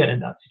they don't get in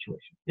that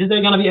situation. Is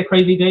there going to be a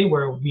crazy day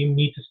where we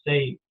need to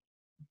stay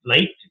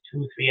late to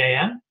 2, 3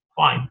 a.m.?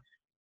 Fine.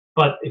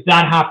 But if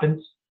that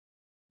happens,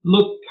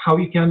 look how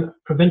you can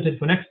prevent it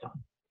for next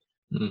time.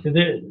 Mm. So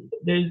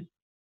there's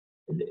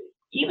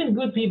even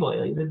good people,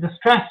 the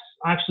stress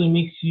actually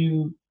makes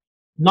you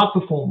not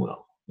perform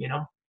well,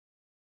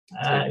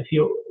 if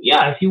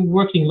you're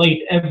working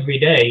late every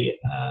day,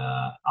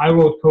 I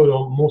wrote code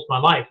most of my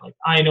life.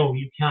 I know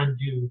you can't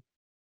do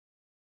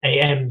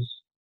AMs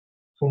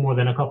for more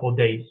than a couple of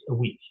days a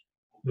week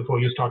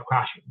before you start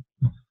crashing.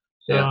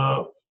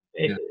 So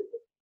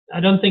I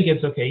don't think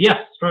it's okay. Yes,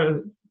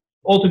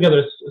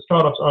 altogether,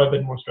 startups are a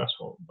bit more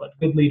stressful, but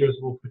good leaders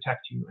will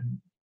protect you and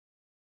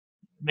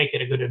make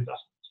it a good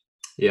investment.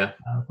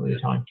 For your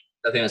time.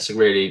 I think that's a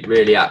really,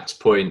 really apt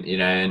point,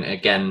 and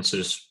again,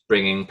 sort of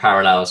bringing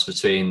parallels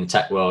between the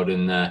tech world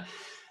and the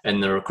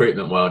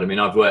recruitment world. I mean,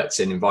 I've worked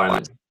in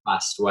environments in the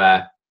past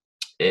where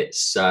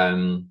it's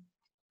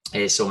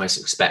almost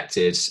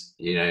expected,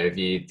 of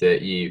you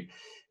that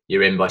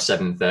you're in by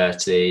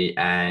 7:30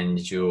 and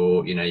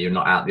you're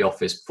not out the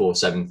office before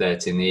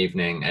 7:30 in the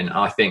evening. And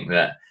I think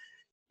that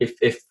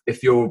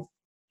if you're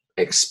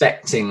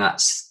expecting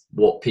that's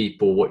what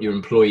your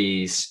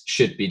employees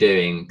should be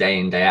doing day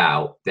in, day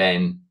out,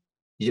 then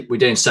we're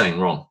doing something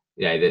wrong.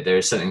 That there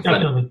is something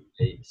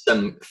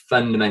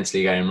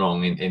fundamentally going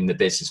wrong in the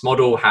business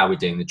model, how we're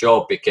doing the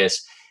job,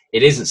 because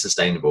it isn't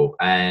sustainable.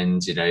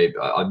 And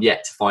I'm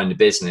yet to find a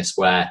business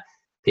where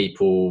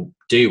people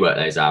do work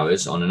those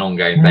hours on an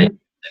ongoing basis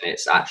and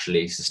it's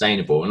actually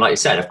sustainable. And like you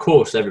said, of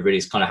course,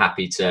 everybody's kind of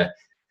happy to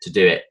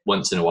do it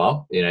once in a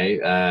while,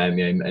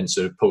 and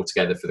sort of pull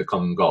together for the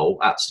common goal.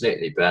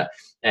 Absolutely. But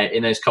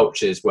in those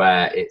cultures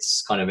where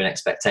it's kind of an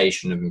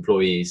expectation of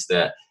employees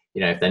that,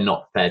 if they're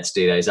not prepared to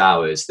do those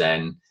hours,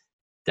 then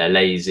they're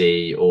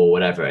lazy or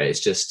whatever. It's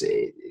just,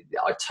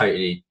 I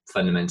totally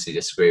fundamentally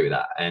disagree with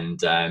that.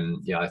 And,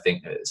 I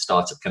think that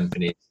startup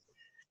companies.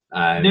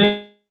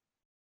 There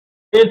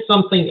is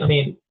something, I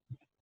mean,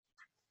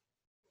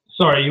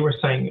 sorry, you were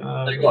saying.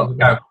 There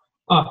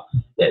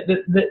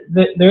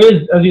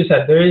is, as you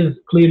said, there is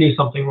clearly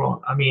something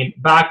wrong. I mean,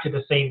 back to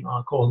the same,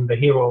 call him the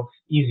hero of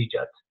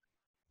EasyJet.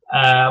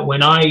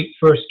 When I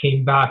first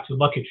came back to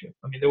Lucky Trip,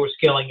 I mean, they were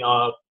scaling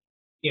up,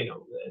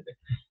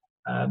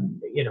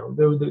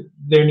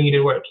 their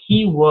needed work.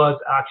 He was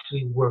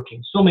actually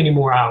working so many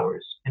more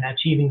hours and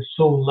achieving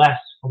so less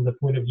from the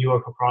point of view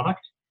of a product,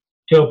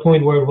 to a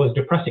point where it was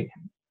depressing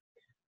him.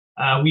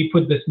 We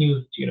put this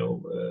new,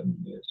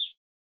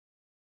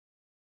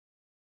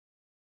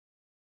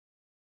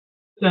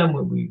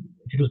 when we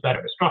introduced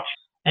better structure.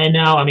 And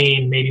now, I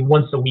mean, maybe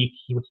once a week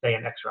he would stay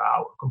an extra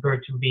hour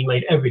compared to being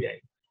late every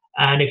day.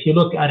 And if you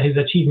look at his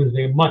achievements,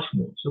 they're much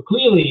more. So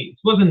clearly, it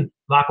wasn't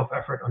lack of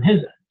effort on his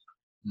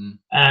end.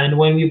 And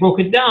when we broke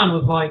it down, it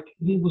was like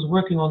he was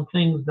working on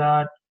things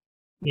that,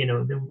 they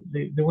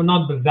were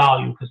not the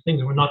value, because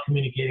things were not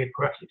communicated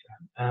correctly to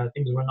him.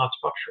 Things were not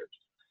structured.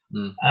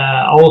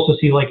 I also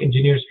see like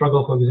engineers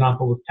struggle, for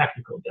example, with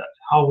technical debt.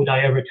 How would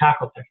I ever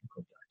tackle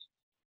technical debt?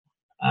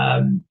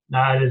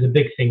 That is a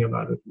big thing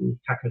about it, with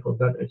technical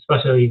debt,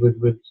 especially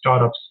with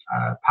startups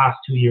past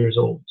 2 years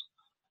old,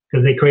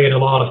 because they create a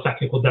lot of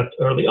technical debt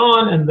early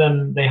on, and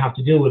then they have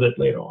to deal with it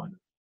later on.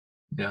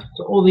 Yeah.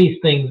 So all these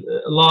things,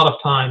 a lot of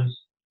times,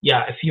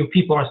 if your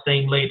people are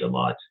staying late a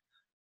lot,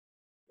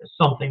 there's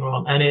something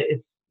wrong, and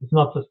it's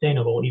not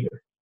sustainable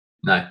either.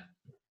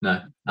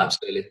 No,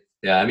 absolutely.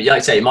 Yeah, I mean, like I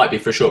say, it might be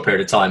for a short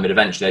period of time, but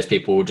eventually those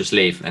people will just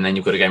leave, and then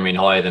you've got to go and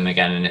rehire them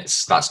again, and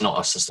that's not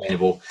a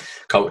sustainable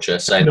culture.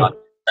 So no. I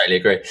totally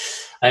agree.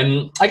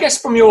 I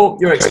guess from your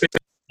experience,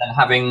 and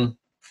having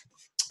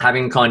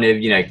kind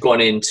of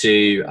gone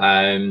into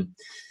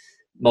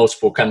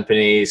multiple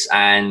companies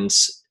and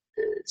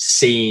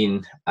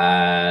seen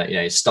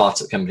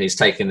startup companies,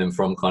 taking them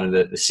from kind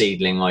of the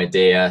seedling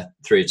idea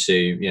through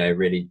to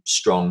really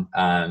strong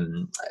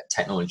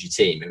technology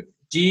team.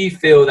 Do you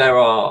feel there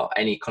are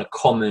any kind of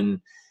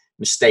common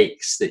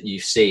mistakes that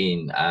you've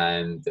seen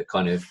that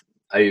kind of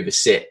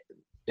oversit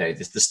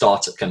the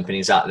startup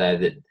companies out there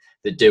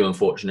that do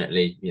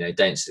unfortunately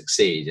don't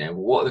succeed?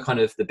 What are the kind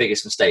of the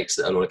biggest mistakes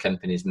that a lot of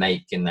companies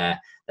make in their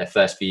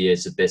first few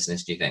years of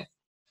business, do you think?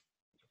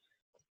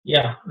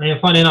 Yeah, I mean,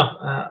 funny enough,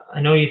 I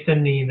know you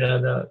sent me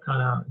the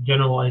kind of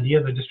general idea,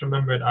 but just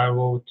remembered I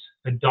wrote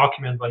a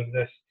document like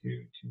this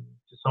to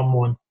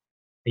someone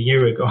a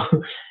year ago.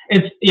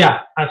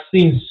 I've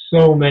seen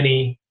so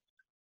many,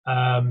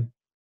 and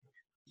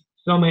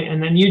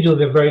then usually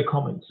they're very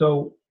common.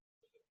 So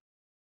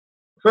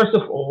first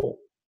of all,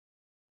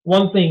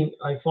 one thing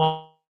I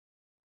find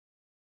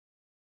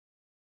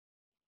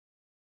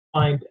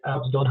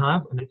don't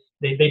have, and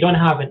they don't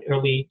have an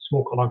early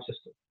smoke alarm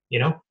system.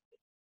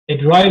 It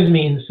drives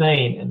me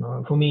insane, and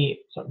for me,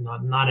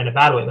 not in a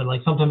bad way, but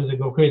like sometimes I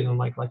go crazy. I'm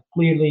like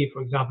clearly,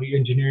 for example, your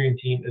engineering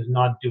team is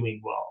not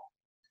doing well.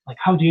 Like,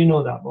 how do you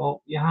know that?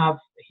 Well, you have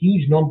a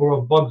huge number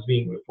of bugs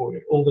being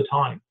reported all the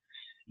time.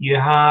 You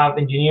have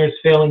engineers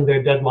failing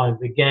their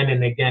deadlines again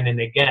and again and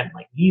again.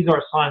 Like, these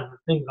are signs of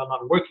things I'm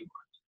not working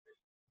on.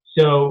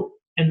 So,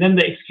 and then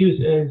the excuse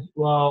is,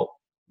 well,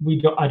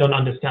 I don't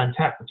understand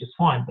tech, which is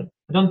fine, but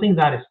I don't think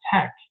that is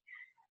tech.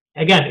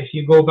 Again, if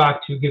you go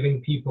back to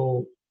giving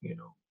people,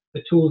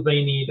 the tools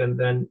they need and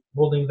then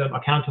holding them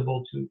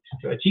accountable to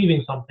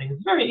achieving something,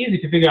 it's very easy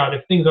to figure out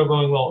if things are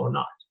going well or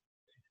not.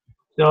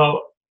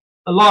 So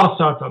a lot of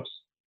startups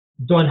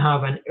don't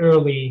have an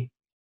early,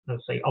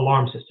 let's say,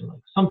 alarm system.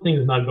 Like something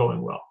is not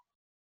going well.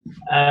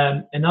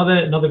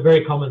 Another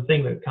very common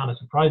thing that kind of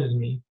surprises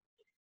me,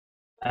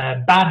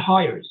 Bad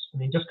hires. I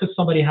mean, just because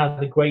somebody has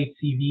a great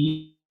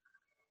CV,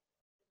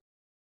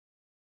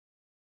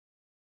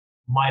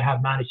 might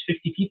have managed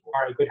 50 people,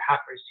 are a good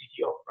hacker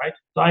CTO, right?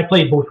 So I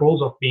played both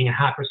roles of being a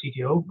hacker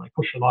CTO, like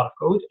push a lot of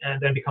code,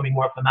 and then becoming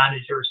more of a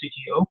manager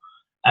CTO.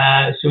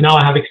 So now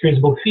I have experience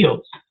in both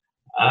fields.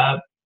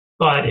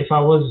 But if I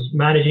was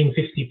managing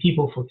 50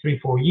 people for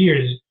 3-4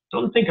 years,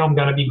 don't think I'm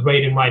gonna be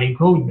great in writing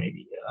code.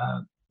 Maybe,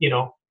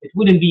 it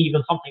wouldn't be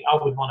even something I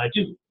would want to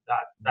do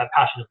that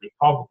passionately.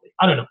 Probably,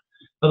 I don't know.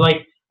 But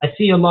like, I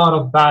see a lot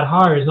of bad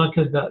hires, not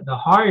because the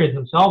hires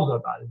themselves are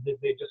bad;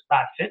 they're just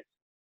bad fit.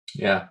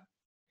 Yeah.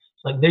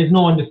 Like, there's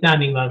no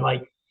understanding that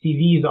like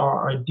CVs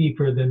are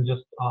deeper than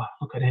just, oh,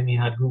 look at him, he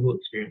had Google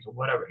experience or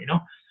whatever.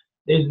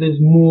 There's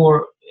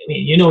more. I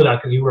mean, you know that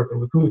because you work in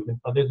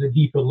recruitment, but there's a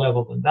deeper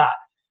level than that.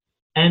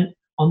 And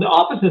on the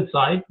opposite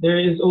side, there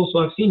is also,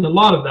 I've seen a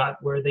lot of that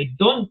where they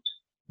don't,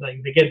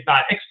 like, they get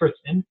bad experts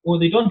in, or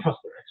they don't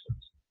trust their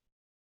experts.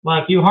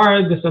 Like, you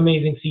hired this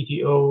amazing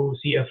CTO,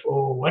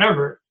 CFO,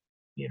 whatever,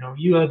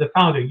 you as the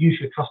founder, you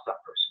should trust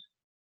that person.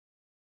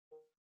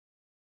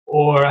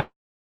 Or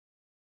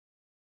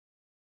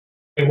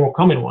a more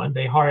common one,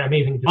 they hire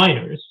amazing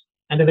designers,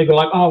 and then they go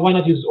like, oh, why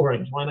not use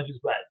orange? Why not use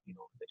red? They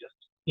just,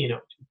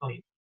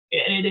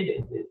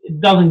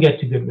 it doesn't get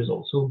to good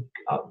results. So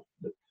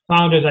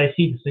founders I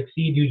see to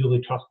succeed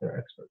usually trust their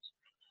experts.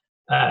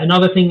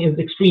 Another thing is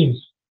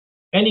extremes.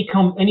 Any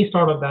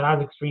startup that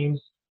has extremes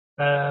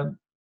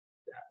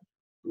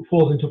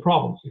falls into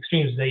problems.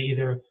 Extremes, they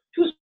either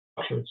too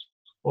structured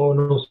or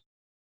no,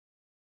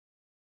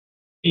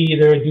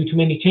 either do too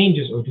many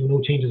changes or do no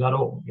changes at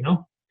all.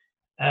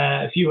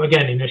 If you,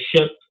 again, in a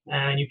ship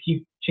and you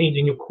keep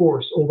changing your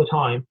course all the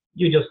time,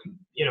 you're just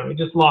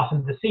lost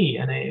in the sea.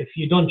 And if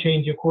you don't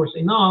change your course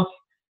enough,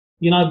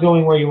 you're not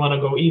going where you want to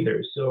go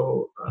either.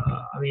 So,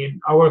 I mean,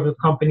 I work with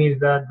companies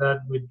that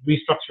would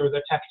restructure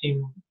their tech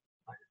team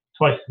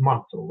twice a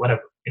month or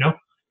whatever,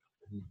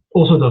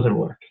 also doesn't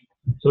work.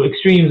 So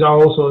extremes are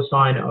also a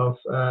sign of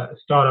a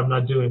startup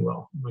not doing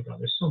well. Oh my God,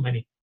 there's so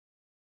many.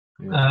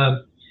 Yeah.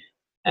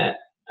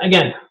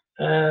 Again,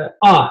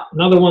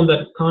 another one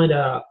that kind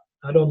of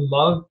I don't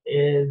love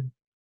is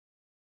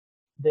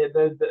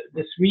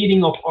this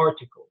reading of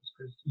articles,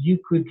 because you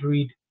could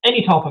read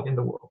any topic in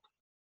the world.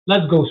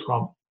 Let's go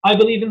Scrum. I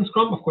believe in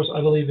Scrum. Of course,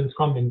 I believe in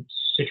Scrum in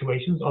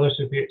situations. Other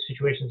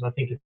situations, I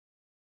think it's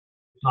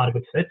not a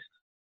good fit.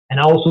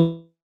 And I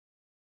also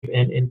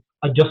in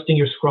adjusting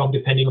your Scrum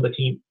depending on the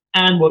team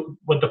and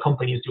what the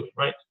company is doing,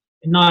 right?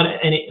 Not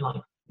any,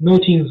 like, no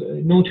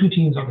two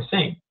teams are the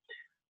same.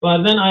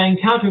 But then I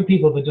encounter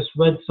people that just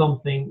read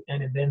something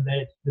and then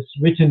there's this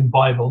written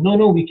Bible.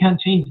 No, we can't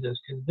change this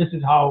because this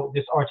is how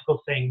this article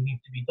is saying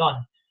needs to be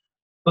done.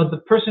 But the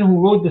person who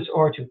wrote this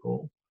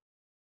article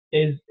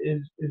is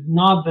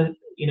not the,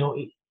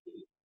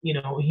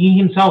 he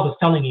himself is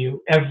telling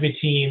you every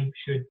team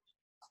should,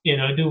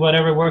 do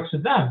whatever works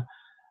with them.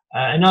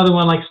 Another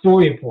one, like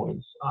story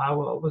points. I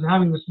was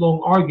having this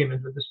long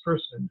argument with this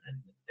person, and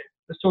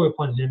the story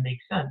points didn't make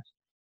sense.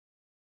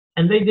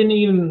 And they didn't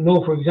even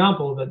know, for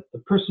example, that the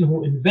person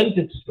who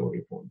invented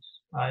story points,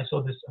 I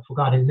saw this, I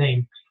forgot his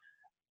name,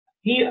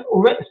 he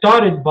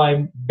started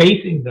by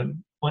basing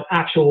them on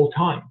actual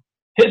time.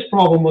 His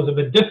problem was a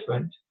bit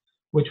different,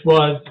 which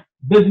was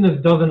business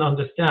doesn't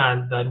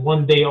understand that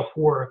 1 day of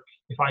work,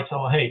 if I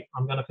tell, hey,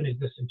 I'm going to finish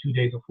this in 2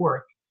 days of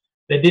work,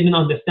 they didn't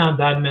understand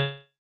that meant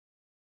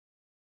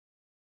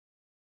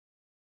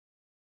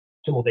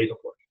optimal days of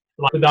work,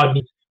 like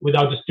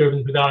without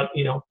disturbance, without,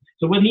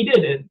 So what he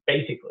did is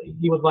basically,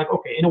 he was like,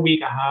 okay, in a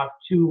week I have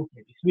 2,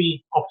 maybe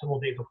 3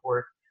 optimal days of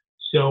work.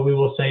 So we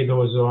will say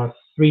those are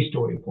 3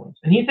 story points.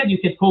 And he said you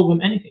could call them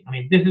anything. I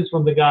mean, this is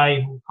from the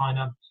guy who kind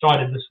of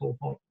started this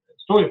whole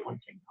story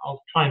point thing.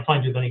 I'll try and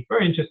find you the link.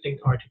 Very interesting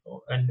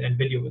article and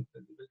video with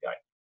this guy.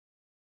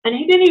 And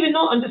he didn't even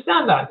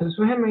understand that, because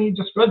for him, he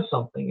just read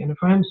something. And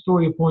for him,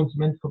 story points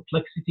meant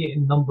complexity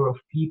in number of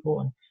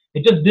people. And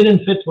it just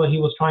didn't fit what he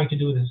was trying to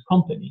do with his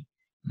company.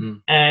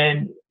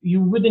 And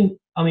you wouldn't,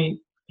 I mean,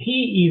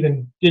 he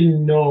even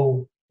didn't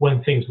know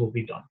when things will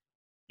be done,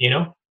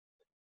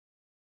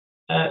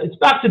 It's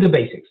back to the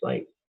basics.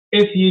 Like,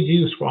 if you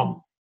do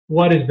Scrum,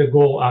 what is the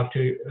goal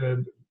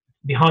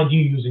behind you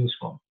using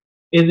Scrum?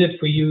 Is it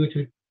for you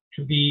to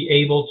be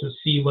able to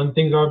see when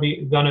things are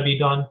going to be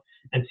done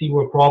and see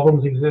where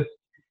problems exist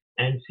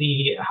and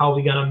see how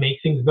we're going to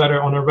make things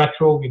better on a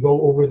retro? We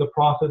go over the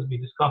process, we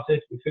discuss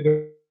it, we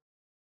figure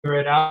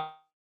it out.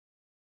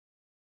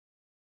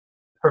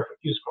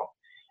 Perfect, use Scrum.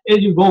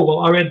 As you go, well,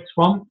 I read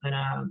Scrum, and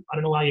I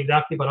don't know why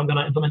exactly, but I'm going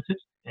to implement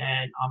it.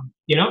 And,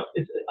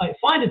 I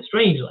find it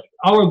strange. Like,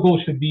 our goal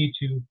should be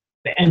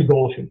the end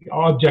goal should be,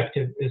 our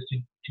objective is to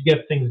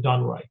get things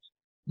done right.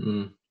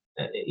 I'm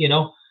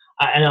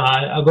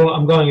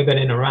going a bit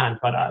in a rant,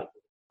 but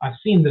I've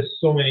seen this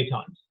so many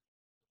times.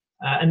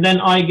 And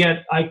then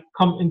I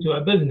come into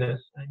a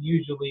business, and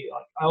usually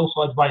I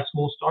also advise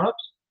small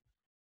startups.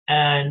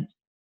 And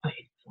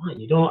fine,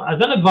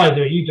 as an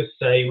advisor, you just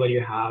say what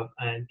you have,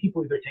 and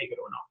people either take it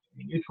or not. I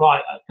mean, you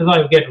try, because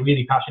I get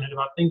really passionate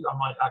about things, I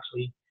might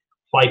actually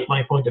fight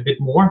my point a bit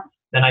more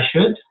than I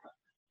should.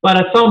 But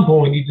at some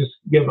point, you just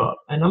give up.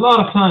 And a lot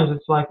of times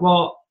it's like,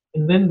 well,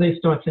 and then they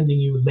start sending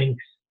you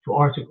links to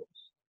articles.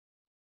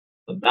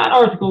 But that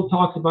article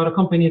talks about a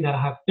company that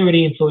has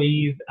 30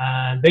 employees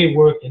and they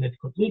work in a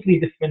completely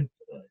different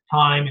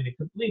time, in a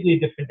completely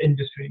different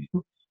industry.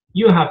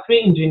 You have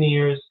 3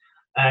 engineers,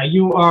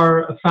 you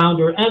are a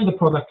founder and the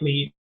product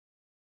lead.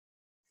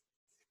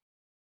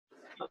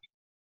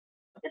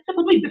 It's a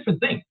completely different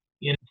thing.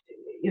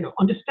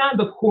 Understand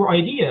the core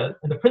ideas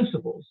and the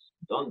principles.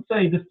 Don't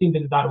say this team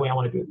did it that way, I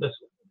want to do it this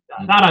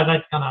way.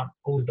 That kind of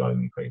always drives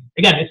me crazy.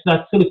 Again, it's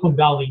that Silicon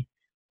Valley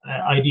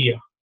idea.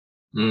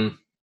 Mm.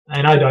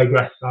 And I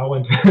digress. I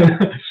went,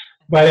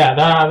 but yeah,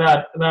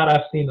 that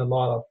I've seen a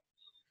lot of.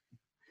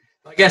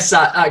 I guess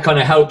that kind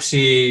of helps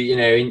you,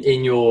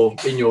 in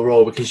your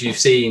role, because you've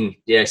seen,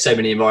 so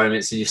many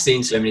environments and you've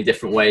seen so many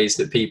different ways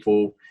that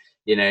people,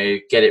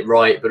 get it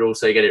right, but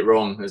also get it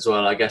wrong as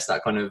well. I guess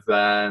that kind of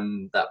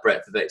that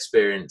breadth of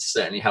experience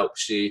certainly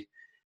helps you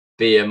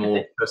be a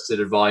more trusted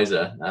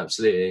advisor.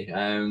 Absolutely.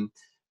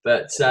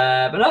 But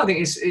no, I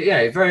think it's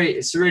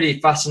it's a really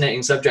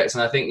fascinating subject,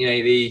 and I think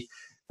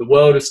the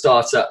world of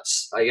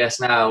startups, I guess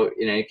now,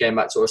 going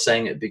back to what I was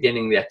saying at the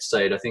beginning of the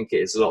episode, I think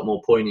it is a lot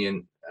more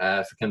poignant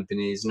for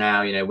companies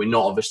now. We're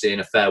not obviously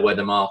in a fair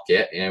weather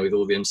market, with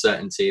all the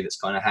uncertainty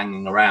that's kind of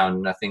hanging around.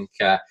 And I think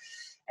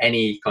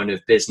any kind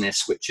of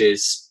business which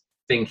is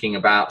thinking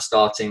about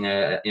starting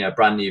a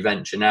brand new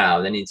venture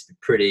now, they need to be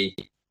pretty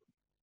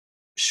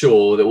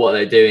sure that what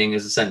they're doing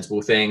is a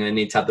sensible thing. They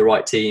need to have the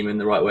right team and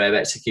the right way of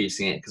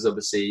executing it, because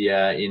obviously,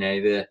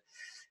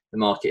 the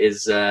market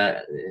is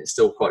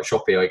still quite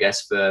choppy, I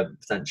guess, for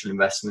potential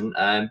investment.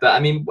 But I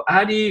mean,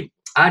 how do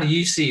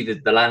you see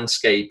the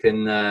landscape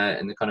in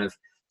the kind of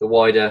the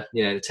wider,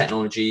 the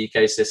technology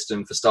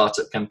ecosystem for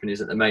startup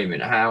companies at the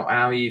moment? How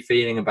are you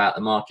feeling about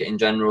the market in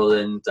general,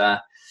 and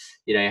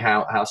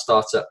how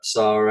startups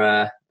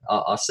are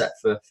set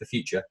for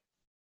future?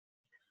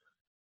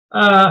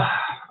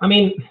 I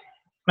mean,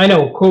 I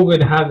know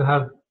COVID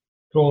has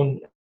thrown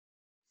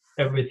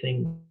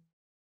everything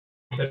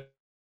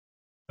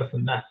a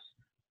mess.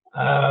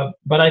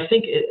 But I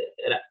think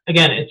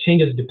it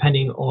changes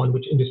depending on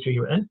which industry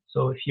you're in.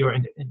 So if you're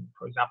in,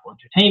 for example,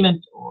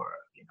 entertainment, or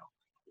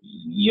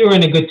you're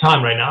in a good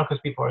time right now because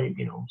people are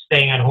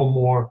staying at home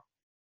more,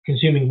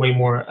 consuming way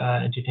more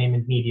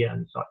entertainment media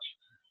and such.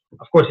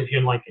 Of course, if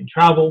you're in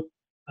travel,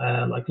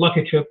 like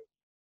Lucky Trip,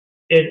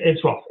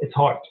 it's rough, it's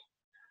hard.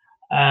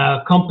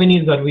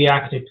 Companies that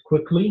reacted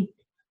quickly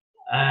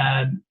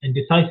and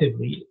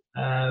decisively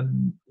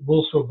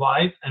will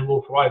survive and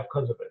will thrive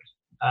because of it.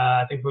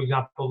 I think, for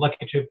example,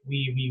 Lucky Trip,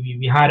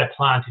 we had a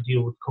plan to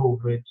deal with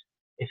COVID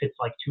if it's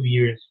 2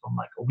 years from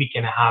a week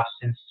and a half,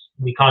 since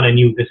we kind of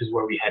knew this is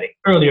where we're heading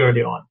early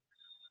on.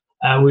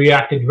 We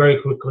reacted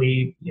very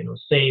quickly,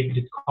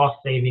 did cost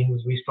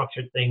savings,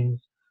 restructured things.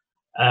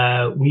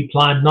 We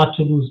planned not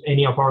to lose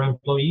any of our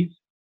employees.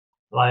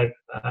 That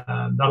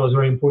was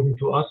very important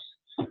to us.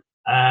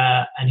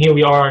 And here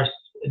we are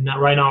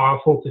right now.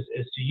 Our focus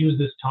is to use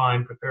this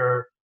time,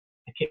 prepare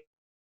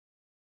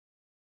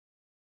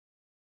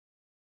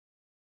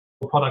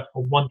a product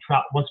for once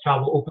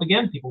travel open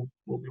again. People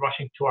will be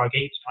rushing to our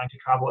gates, trying to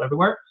travel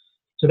everywhere.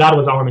 So that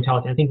was our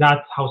mentality. I think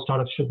that's how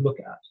startups should look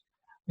at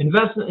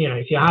investment.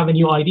 If you have a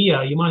new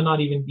idea, you might not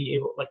even be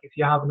able, if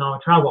you have now a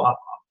travel app,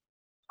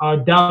 I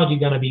doubt you're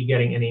going to be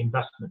getting any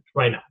investment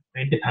right now.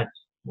 It depends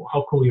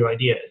how cool your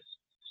idea is.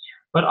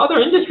 But other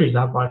industries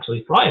have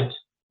actually thrived.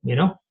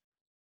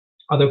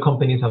 Other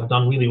companies have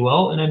done really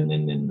well, and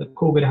then the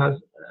COVID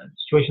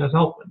situation has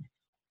helped them.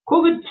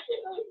 COVID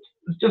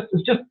is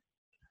just.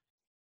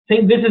 I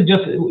think this is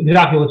just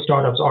exactly what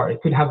startups are.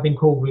 It could have been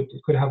COVID.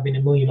 It could have been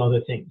a million other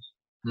things.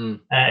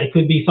 It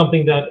could be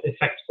something that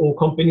affects all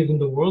companies in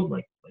the world,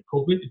 like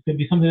COVID. It could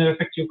be something that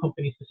affects your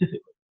company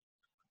specifically.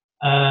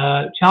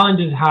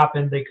 Challenges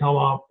happen, they come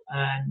up,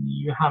 and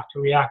you have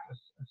to react as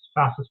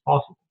fast as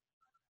possible.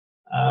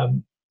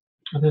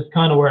 That's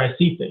kind of where I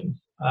see things.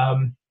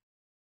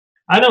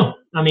 I don't.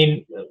 I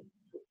mean,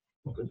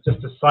 it's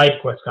just a side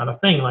quest kind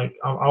of thing.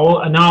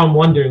 Now I'm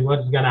wondering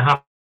what's going to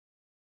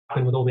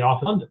happen with all the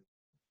office in London.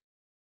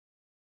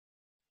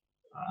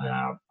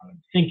 I'm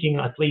thinking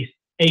at least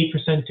a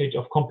percentage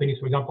of companies,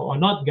 for example, are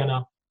not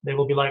gonna. They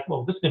will be like,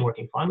 well, this has been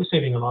working fine. We're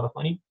saving a lot of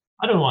money.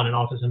 I don't want an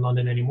office in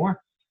London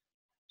anymore.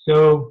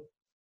 So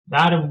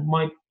that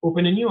might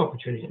open a new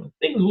opportunity.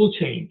 Things will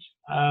change.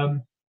 I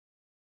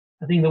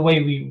think the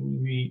way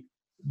we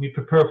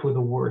prepare for the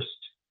worst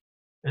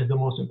is the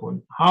most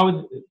important. How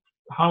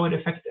it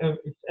affects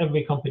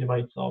every company by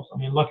itself. I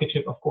mean, Lucky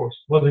Trip, of course,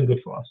 wasn't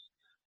good for us.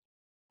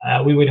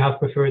 We would have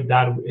preferred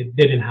that it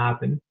didn't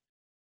happen.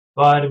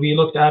 But we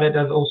looked at it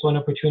as also an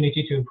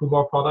opportunity to improve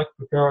our product,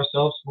 prepare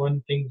ourselves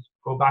when things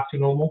go back to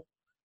normal.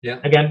 Yeah.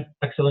 Again,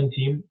 excellent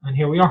team, and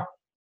here we are.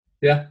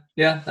 Yeah,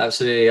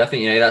 absolutely. I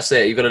think that's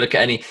it. You've got to look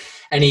at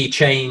any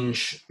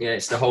change.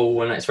 It's the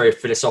whole, and it's very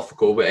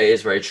philosophical, but it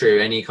is very true.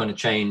 Any kind of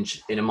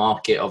change in a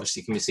market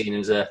obviously can be seen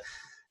as a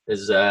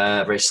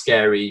very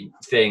scary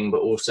thing,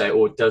 but also,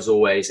 or does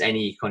always,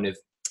 any kind of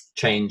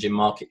change in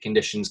market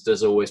conditions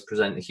does always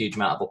present a huge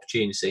amount of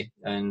opportunity.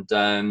 And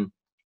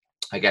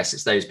I guess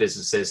it's those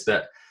businesses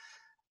that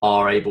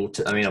are able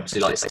to, I mean,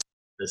 obviously, like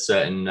there's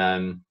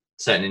certain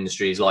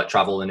industries like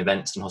travel and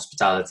events and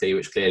hospitality,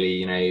 which clearly,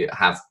 you know,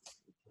 have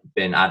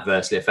been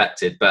adversely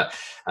affected, but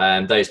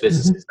those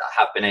businesses that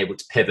have been able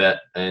to pivot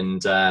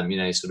and you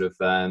know, sort of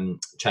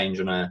change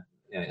on a,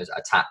 you know,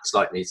 a tack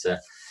slightly to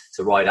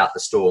ride out the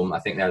storm, I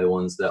think they're the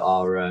ones that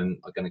are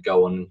going to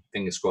go on,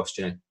 fingers crossed,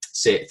 you know,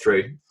 see it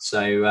through.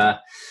 So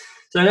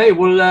so no,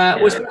 well,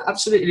 it was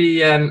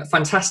absolutely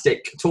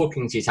fantastic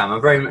talking to you, Tam. I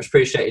very much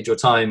appreciated your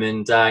time,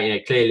 and you know,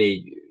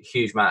 clearly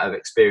huge amount of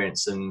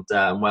experience and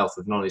wealth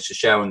of knowledge to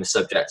share on the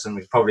subject, and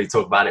we could probably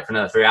talk about it for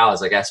another 3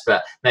 hours, I guess,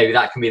 but maybe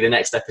that can be the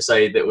next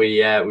episode that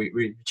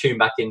we tune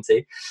back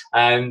into.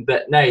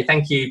 But no,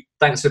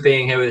 thanks for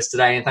being here with us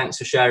today, and thanks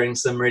for sharing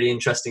some really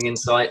interesting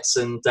insights.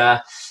 And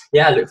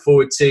yeah, I look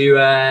forward to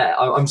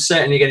I'm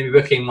certainly going to be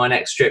booking my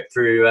next trip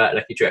through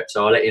Lucky Trip,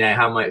 so I'll let you know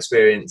how my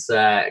experience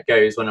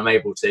goes when I'm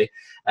able to.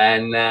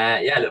 And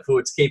yeah, look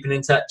forward to keeping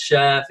in touch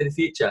for the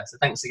future. So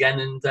thanks again,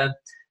 and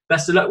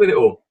best of luck with it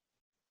all.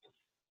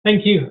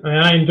 Thank you.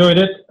 I enjoyed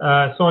it.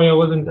 Sorry I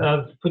wasn't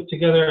as put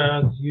together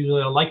as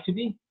usually I like to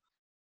be.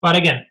 But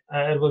again,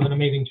 it was an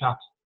amazing chat.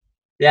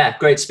 Yeah,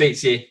 great to speak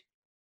to you.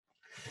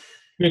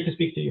 Great to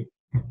speak to you.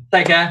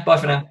 Take care. Bye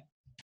for now.